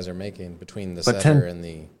these guys are making between the setter and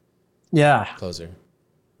the closer.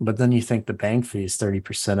 But then you think the bank fee is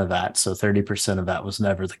 30% of that. So 30% of that was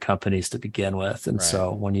never the company's to begin with. And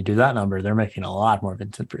so when you do that number, they're making a lot more than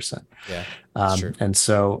 10%. Yeah. That's true. And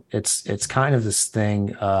so it's kind of this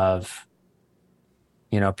thing of,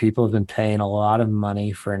 you know, people have been paying a lot of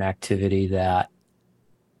money for an activity that,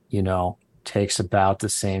 you know, takes about the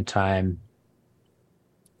same time.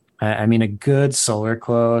 I mean, a good solar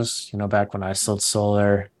close, you know, back when I sold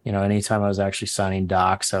solar, you know, anytime I was actually signing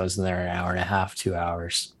docs, I was in there an hour and a half, 2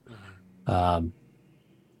 hours.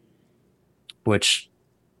 Which,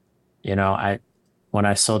 you know, when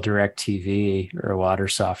I sold DirecTV or a water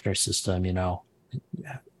softener system, you know,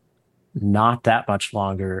 not that much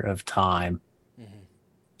longer of time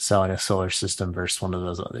selling a solar system versus one of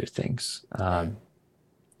those other things.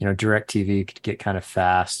 You know, DirecTV could get kind of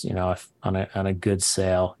fast, you know, if on a good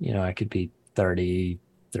sale, you know, I could be 30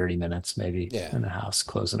 minutes maybe in the house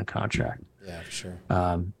closing a contract. Yeah, for sure.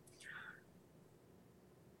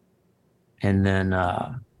 And then,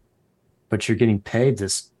 but you're getting paid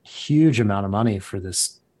this huge amount of money for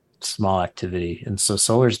this small activity. And so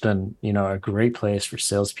solar's been, you know, a great place for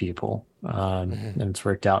salespeople. And it's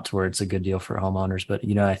worked out to where it's a good deal for homeowners. But,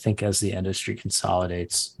 you know, I think as the industry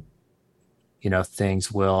consolidates, you know,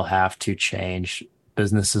 things will have to change.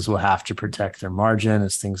 Businesses will have to protect their margin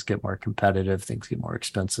as things get more competitive, things get more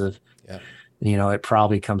expensive. Yeah. And, you know, it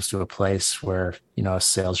probably comes to a place where, you know, a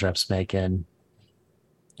sales rep's making,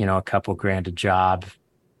 you know, a couple grand a job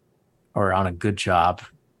or on a good job,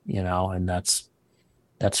 you know, and that's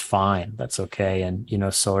fine. That's okay. And, you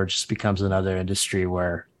know, solar just becomes another industry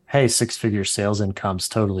where, hey, 6-figure sales income's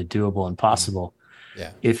totally doable and possible.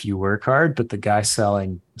 Yeah. If you work hard, but the guy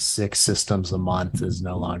selling 6 systems a month is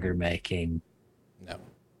no longer making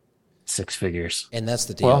 6 figures. And that's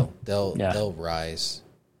the deal. Well, they'll rise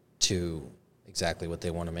to exactly what they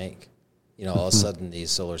want to make. You know, all of a sudden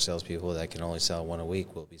these solar salespeople that can only sell 1 a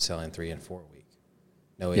week will be selling 3 and 4 a week.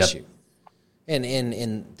 No issue. And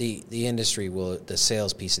in the industry the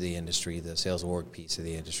sales piece of the industry, the sales org piece of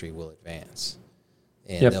the industry will advance.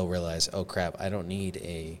 And they'll realize, oh crap, I don't need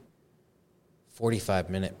a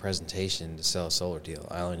 45-minute presentation to sell a solar deal.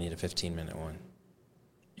 I only need a 15-minute one.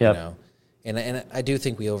 Yep. You know? And I do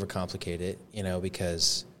think we overcomplicate it, you know,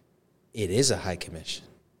 because it is a high commission.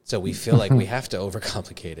 So we feel like we have to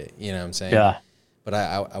overcomplicate it. You know what I'm saying? Yeah. But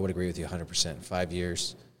I would agree with you 100%. 5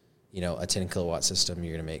 years, a 10 kilowatt system,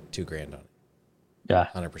 you're going to make $2,000 on it. Yeah.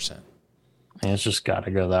 100%. And it's just got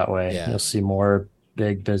to go that way. Yeah. You'll see more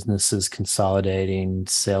big businesses consolidating,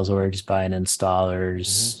 sales orgs buying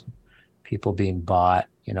installers, people being bought.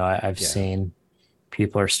 I've seen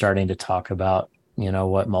people are starting to talk about,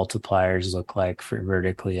 what multipliers look like for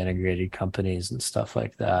vertically integrated companies and stuff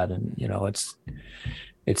like that. And,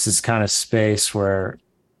 it's this kind of space where,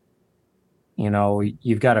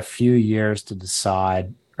 you've got a few years to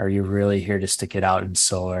decide, are you really here to stick it out in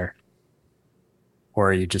solar?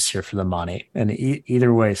 Or are you just here for the money? And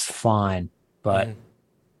either way is fine. But,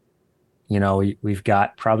 we've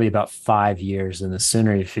got probably about 5 years. And the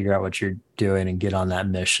sooner you figure out what you're doing and get on that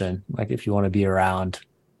mission, like if you want to be around,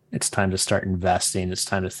 it's time to start investing. It's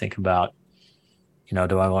time to think about, do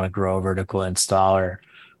I want to grow a vertical installer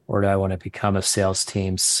or do I want to become a sales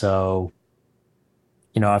team? So,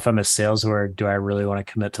 if I'm a sales org, do I really want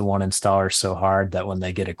to commit to one installer so hard that when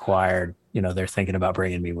they get acquired, they're thinking about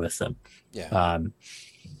bringing me with them? Yeah.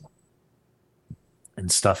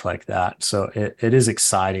 And stuff like that. So it is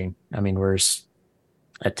exciting. I mean, we're as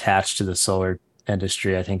attached to the solar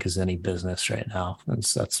industry, I think, as any business right now. And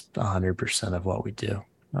so that's 100% of what we do.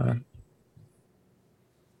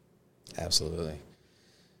 Absolutely.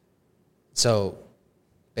 So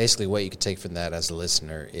basically what you could take from that as a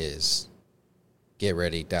listener is get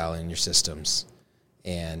ready, dial in your systems,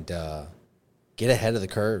 and get ahead of the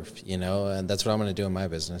curve, and that's what I'm going to do in my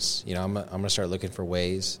business. I'm going to start looking for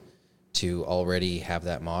ways to already have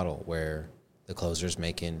that model where the closer's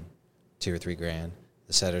making $2,000 or $3,000,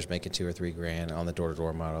 the setter's making $2,000 or $3,000 on the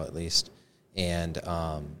door-to-door model at least, and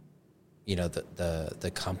the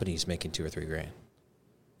company's making $2,000 or $3,000,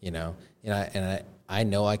 and I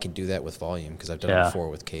know I can do that with volume because I've done it before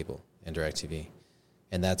with cable and DirecTV,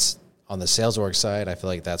 and that's on the sales org side. I feel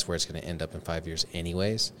like that's where it's going to end up in 5 years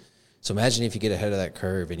anyways. So imagine if you get ahead of that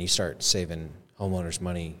curve and you start saving homeowners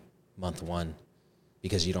money month one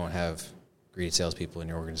because you don't have greedy salespeople in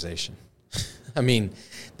your organization. I mean,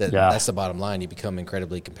 that's the bottom line. You become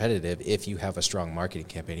incredibly competitive if you have a strong marketing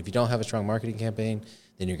campaign. If you don't have a strong marketing campaign,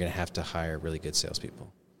 then you're going to have to hire really good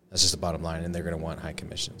salespeople. That's just the bottom line, and they're going to want high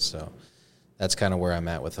commissions. So that's kind of where I'm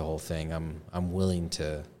at with the whole thing. I'm willing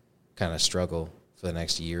to kind of struggle for the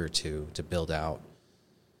next year or two to build out,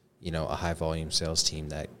 a high volume sales team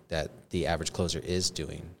that the average closer is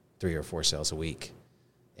doing 3 or 4 sales a week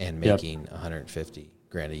and making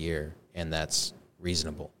 $150,000 a year. And that's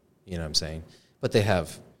reasonable. You know what I'm saying? But they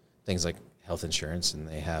have things like health insurance, and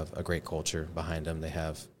they have a great culture behind them. They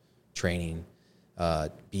have training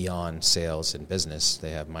beyond sales and business.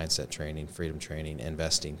 They have mindset training, freedom training,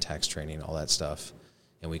 investing, tax training, all that stuff.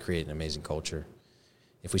 And we create an amazing culture.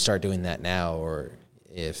 If we start doing that now, or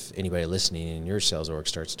if anybody listening in your sales org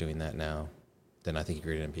starts doing that now, then I think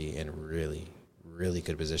you're going to be in a really, really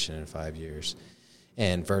good position in 5 years.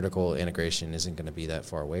 And vertical integration isn't going to be that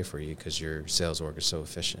far away for you because your sales org is so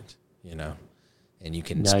efficient, and you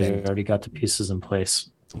can you already got the pieces in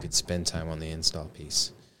place. You could spend time on the install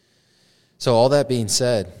piece. So all that being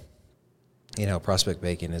said, Prospect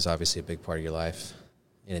Bacon is obviously a big part of your life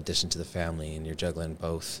in addition to the family, and you're juggling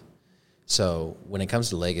both. So when it comes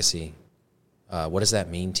to legacy, what does that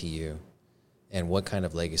mean to you, and what kind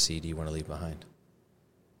of legacy do you want to leave behind?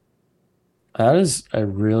 That is a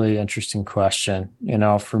really interesting question.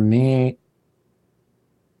 For me,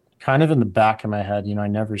 kind of in the back of my head, I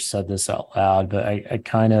never said this out loud, but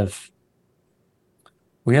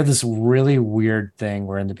we had this really weird thing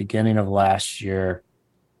where in the beginning of last year,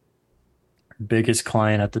 our biggest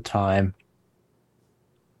client at the time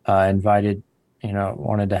invited,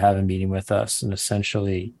 wanted to have a meeting with us, and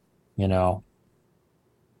essentially,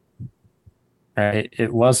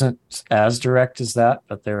 it wasn't as direct as that,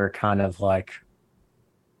 but they were kind of like,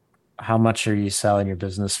 how much are you selling your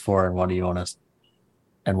business for, and what do you want to,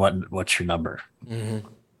 and what's your number? Mm-hmm.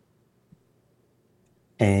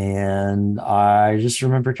 And I just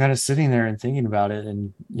remember kind of sitting there and thinking about it.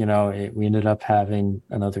 And, we ended up having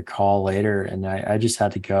another call later, and I just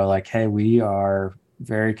had to go like, hey, we are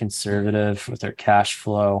very conservative with our cash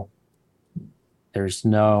flow. There's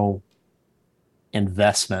no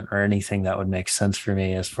investment or anything that would make sense for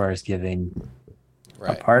me as far as giving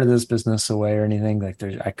a part of this business away or anything. Like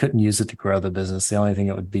I couldn't use it to grow the business. The only thing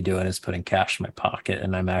it would be doing is putting cash in my pocket,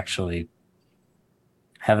 and I'm actually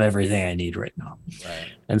have everything I need right now.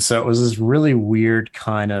 Right. And so it was this really weird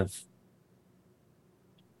kind of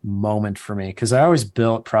moment for me, because I always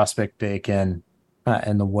built Prospect Bacon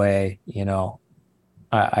in the way,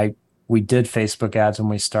 I we did Facebook ads when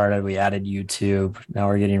we started. We added YouTube. Now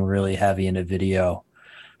we're getting really heavy into video,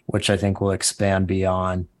 which I think will expand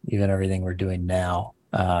beyond even everything we're doing now.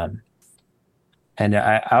 And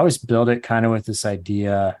I always build it kind of with this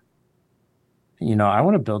idea, I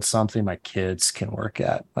want to build something my kids can work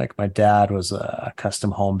at. Like my dad was a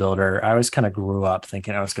custom home builder. I always kind of grew up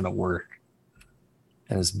thinking I was going to work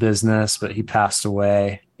in his business, but he passed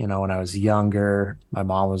away, when I was younger. My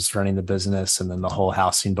mom was running the business, and then the whole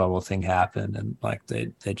housing bubble thing happened, and like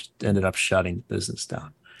they just ended up shutting the business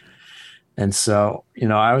down. And so,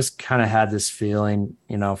 I always kind of had this feeling,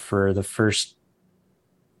 for the first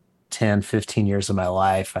 10, 15 years of my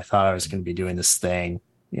life, I thought I was going to be doing this thing,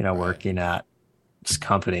 Right. working at this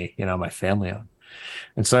company, my family owned.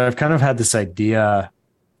 And so I've kind of had this idea,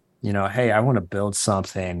 hey, I want to build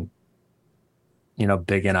something,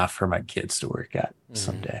 big enough for my kids to work at Hmm.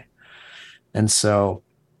 someday. And so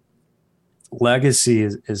legacy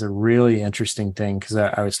is a really interesting thing, because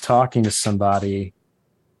I was talking to somebody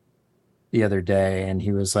the other day, and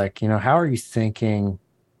he was like, how are you thinking,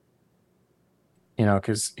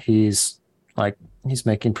 because he's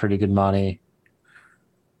making pretty good money.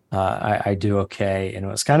 I do okay. And it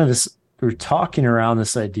was kind of this, we were talking around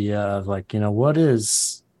this idea of like, what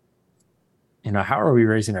is, how are we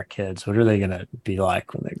raising our kids? What are they going to be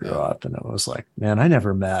like when they Yeah. grow up? And it was like, man, I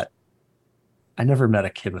never met a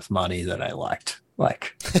kid with money that I liked,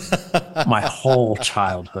 like my whole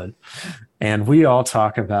childhood. And we all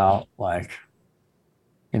talk about like,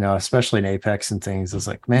 especially in Apex and things, it's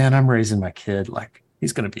like, man, I'm raising my kid like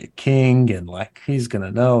he's going to be a king, and like he's going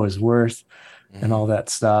to know his worth and Hmm. all that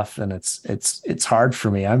stuff. And it's hard for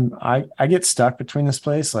me. I get stuck between this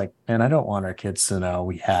place. Like, man, I don't want our kids to know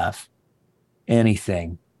we have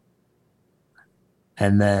anything.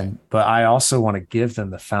 And Right. then, but I also want to give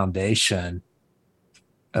them the foundation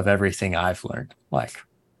of everything I've learned. Like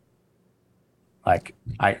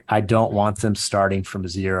I don't want them starting from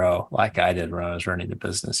zero like I did when I was running the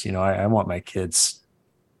business. I want my kids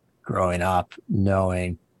growing up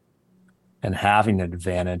knowing and having an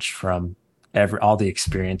advantage from all the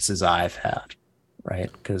experiences I've had,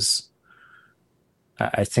 right? Because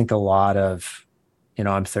I think a lot of,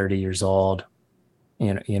 I'm 30 years old.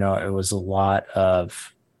 It was a lot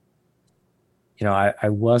of, I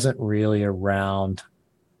wasn't really around,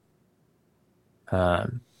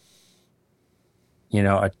 um,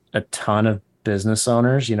 a ton of business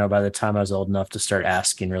owners. By the time I was old enough to start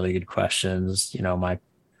asking really good questions, my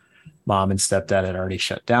mom and stepdad had already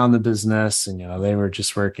shut down the business, and, they were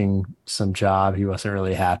just working some job he wasn't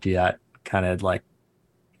really happy at, kind of like,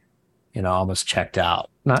 almost checked out,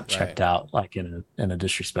 not Right. checked out like in a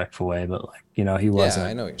disrespectful way, but like, he Yeah, I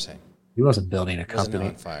wasn't, know what you're saying. he wasn't building a Wasn't on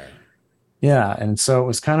company. fire. Yeah. And so it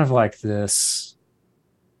was kind of like this,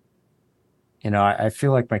 I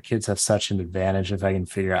feel like my kids have such an advantage if I can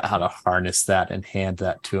figure out how to harness that and hand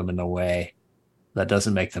that to them in a way that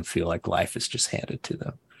doesn't make them feel like life is just handed to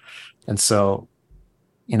them. And so,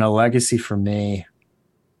 legacy for me,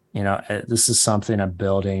 this is something I'm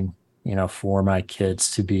building, for my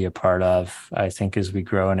kids to be a part of. I think as we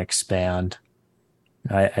grow and expand,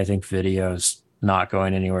 I think video's not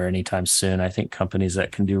going anywhere anytime soon. I think companies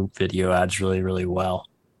that can do video ads really, really well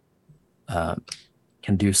um,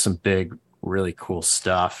 can do some big, really cool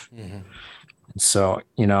stuff. Hmm. And so,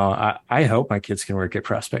 I hope my kids can work at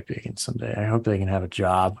Prospect Beacon someday. I hope they can have a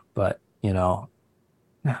job, but,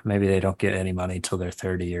 maybe they don't get any money till they're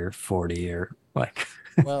 30 or 40 or like,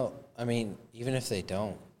 Well, I mean, even if they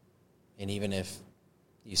don't, and even if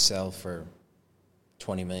you sell for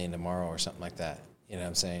 20 million tomorrow or something like that, you know what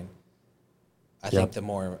I'm saying? I think yep. the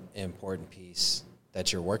more important piece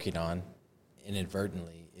that you're working on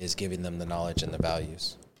inadvertently is giving them the knowledge and the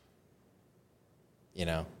values,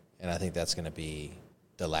 and I think that's going to be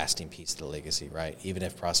the lasting piece of the legacy, right? Even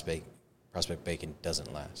if Prospect Bacon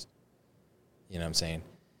doesn't last, you know what I'm saying?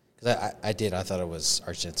 Because I thought it was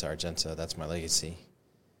Argenta, that's my legacy.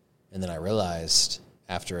 And then I realized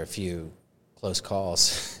after a few close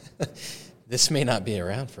calls, this may not be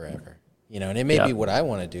around forever, and it may be Yep. what I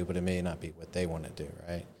want to do, but it may not be what they want to do,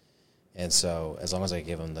 right? And so as long as I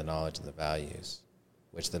give them the knowledge and the values,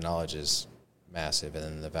 which the knowledge is massive, and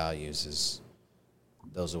then the values is,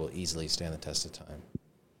 those will easily stand the test of time.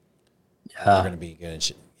 They're going Yeah. to be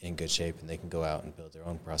good in good shape, and they can go out and build their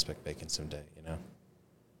own Prospect Bacon someday.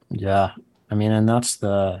 Yeah. I mean, and that's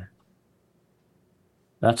the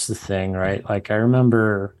thing, right? Like I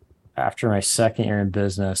remember after my second year in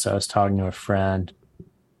business, I was talking to a friend,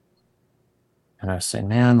 and I was saying,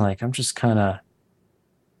 man, like I'm just kind of,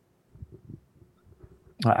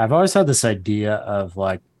 I've always had this idea of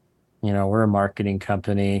like, we're a marketing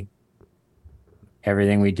company.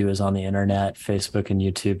 everything we do is on the internet. Facebook and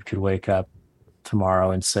YouTube could wake up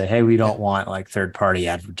tomorrow and say, hey, we don't want like third-party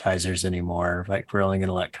advertisers anymore. Like we're only going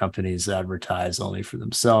to let companies advertise only for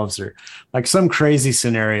themselves, or like some crazy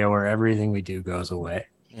scenario where everything we do goes away.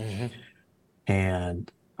 Mm-hmm.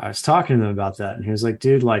 And I was talking to him about that, and he was like,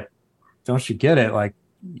 dude, like, don't you get it? Like,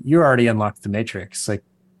 you already unlocked the matrix. Like,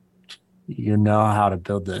 you know how to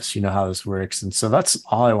build this, you know how this works. And so that's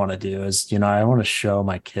all I want to do is, I want to show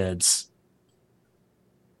my kids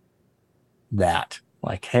that,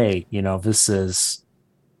 like, hey, this is,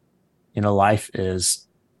 life is,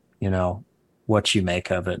 what you make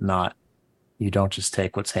of it, not, you don't just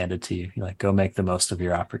take what's handed to you. You like, go make the most of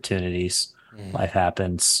your opportunities. Life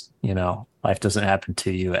happens, life doesn't happen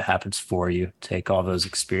to you, it happens for you. Take all those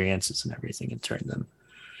experiences and everything and turn them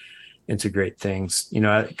into great things,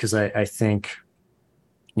 because I think,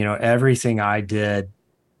 everything I did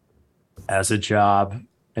as a job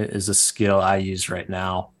is a skill I use right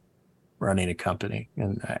now running a company.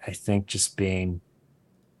 And I think just being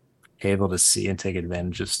able to see and take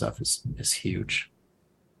advantage of stuff is huge.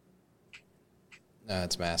 No,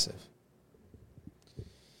 it's massive.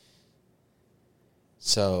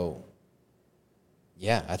 So,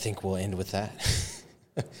 yeah, I think we'll end with that.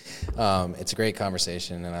 It's a great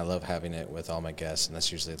conversation, and I love having it with all my guests, and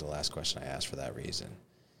that's usually the last question I ask for that reason.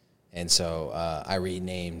 And so I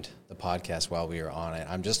renamed the podcast while we were on it.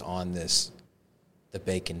 I'm just on the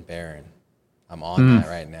Bacon Baron. I'm on that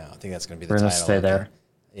right now. I think that's going to be the title. We're going to stay there.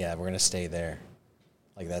 Yeah, we're going to stay there.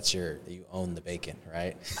 Like you own the bacon,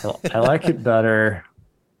 right? I like it better.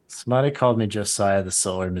 Somebody called me Josiah the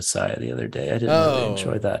Solar Messiah the other day. I didn't really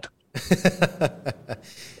enjoy that.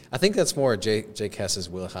 I think that's more Jay Kess's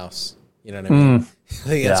wheelhouse. You know what I mean? I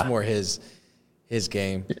think that's more his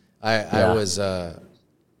game. I was there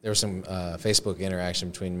was some Facebook interaction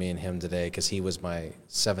between me and him today because he was my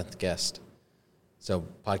 7th guest. So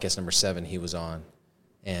podcast number 7, he was on,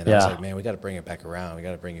 and I was like, man, we got to bring it back around. We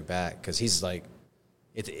got to bring it back because he's like,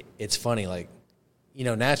 it's funny, like,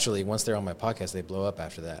 naturally once they're on my podcast, they blow up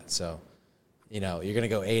after that. So, you're gonna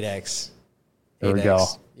go 8x. There we go.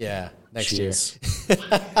 Yeah, next year.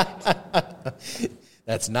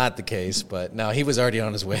 That's not the case, but no, he was already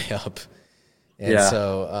on his way up. And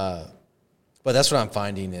so, but that's what I'm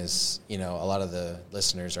finding is, a lot of the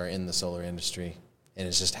listeners are in the solar industry, and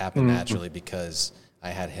it's just happened naturally because I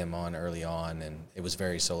had him on early on, and it was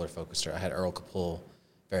very solar focused. I had Earl Capul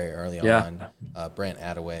very early on. Brent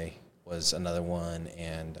Attaway was another one,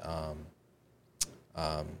 and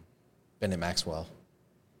Bennett Maxwell.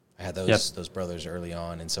 I had those brothers early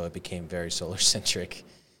on, and so it became very solar-centric,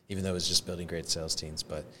 even though it was just building great sales teams.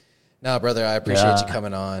 But no, brother, I appreciate you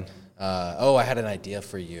coming on. I had an idea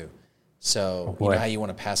for you. So you know how you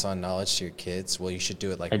want to pass on knowledge to your kids? Well, you should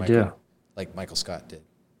do it like Michael Scott did,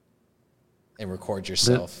 and record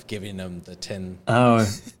yourself giving them the 10. Oh,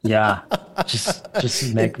 yeah.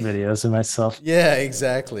 just make videos of myself. Yeah,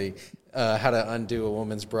 exactly. How to undo a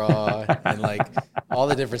woman's bra and like all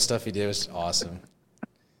the different stuff he did was awesome.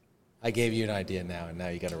 I gave you an idea now, and now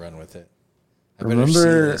you got to run with it. I better see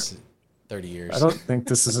this in 30 years. I don't think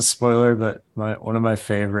this is a spoiler, but one of my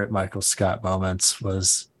favorite Michael Scott moments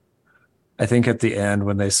was, I think at the end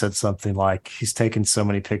when they said something like, he's taken so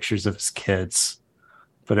many pictures of his kids,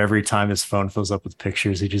 but every time his phone fills up with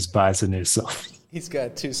pictures, he just buys a new cell phone. He's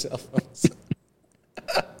got 2 cell phones.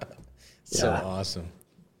 So awesome.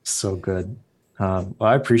 So good. Well,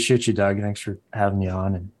 I appreciate you, Doug. Thanks for having me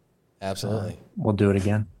on. And absolutely. We'll do it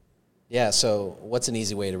again. Yeah. So what's an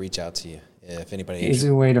easy way to reach out to you if anybody? Easy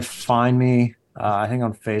way to find me. I think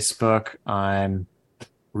on Facebook, I'm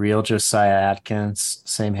Real Josiah Atkins.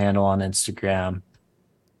 Same handle on Instagram.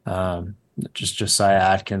 Just Josiah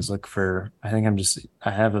Atkins. Look for, I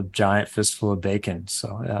have a giant fistful of bacon.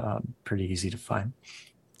 So pretty easy to find.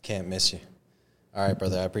 Can't miss you. All right,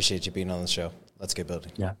 brother. I appreciate you being on the show. Let's get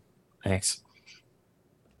building. Yeah. Thanks.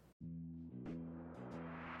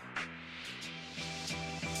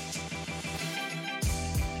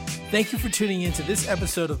 Thank you for tuning in to this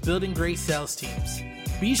episode of Building Great Sales Teams.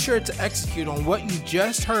 Be sure to execute on what you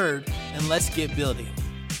just heard, and let's get building.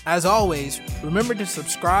 As always, remember to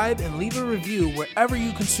subscribe and leave a review wherever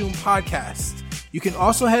you consume podcasts. You can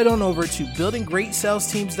also head on over to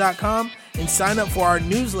buildinggreatsalesteams.com and sign up for our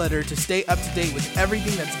newsletter to stay up to date with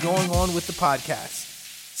everything that's going on with the podcast.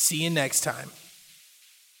 See you next time.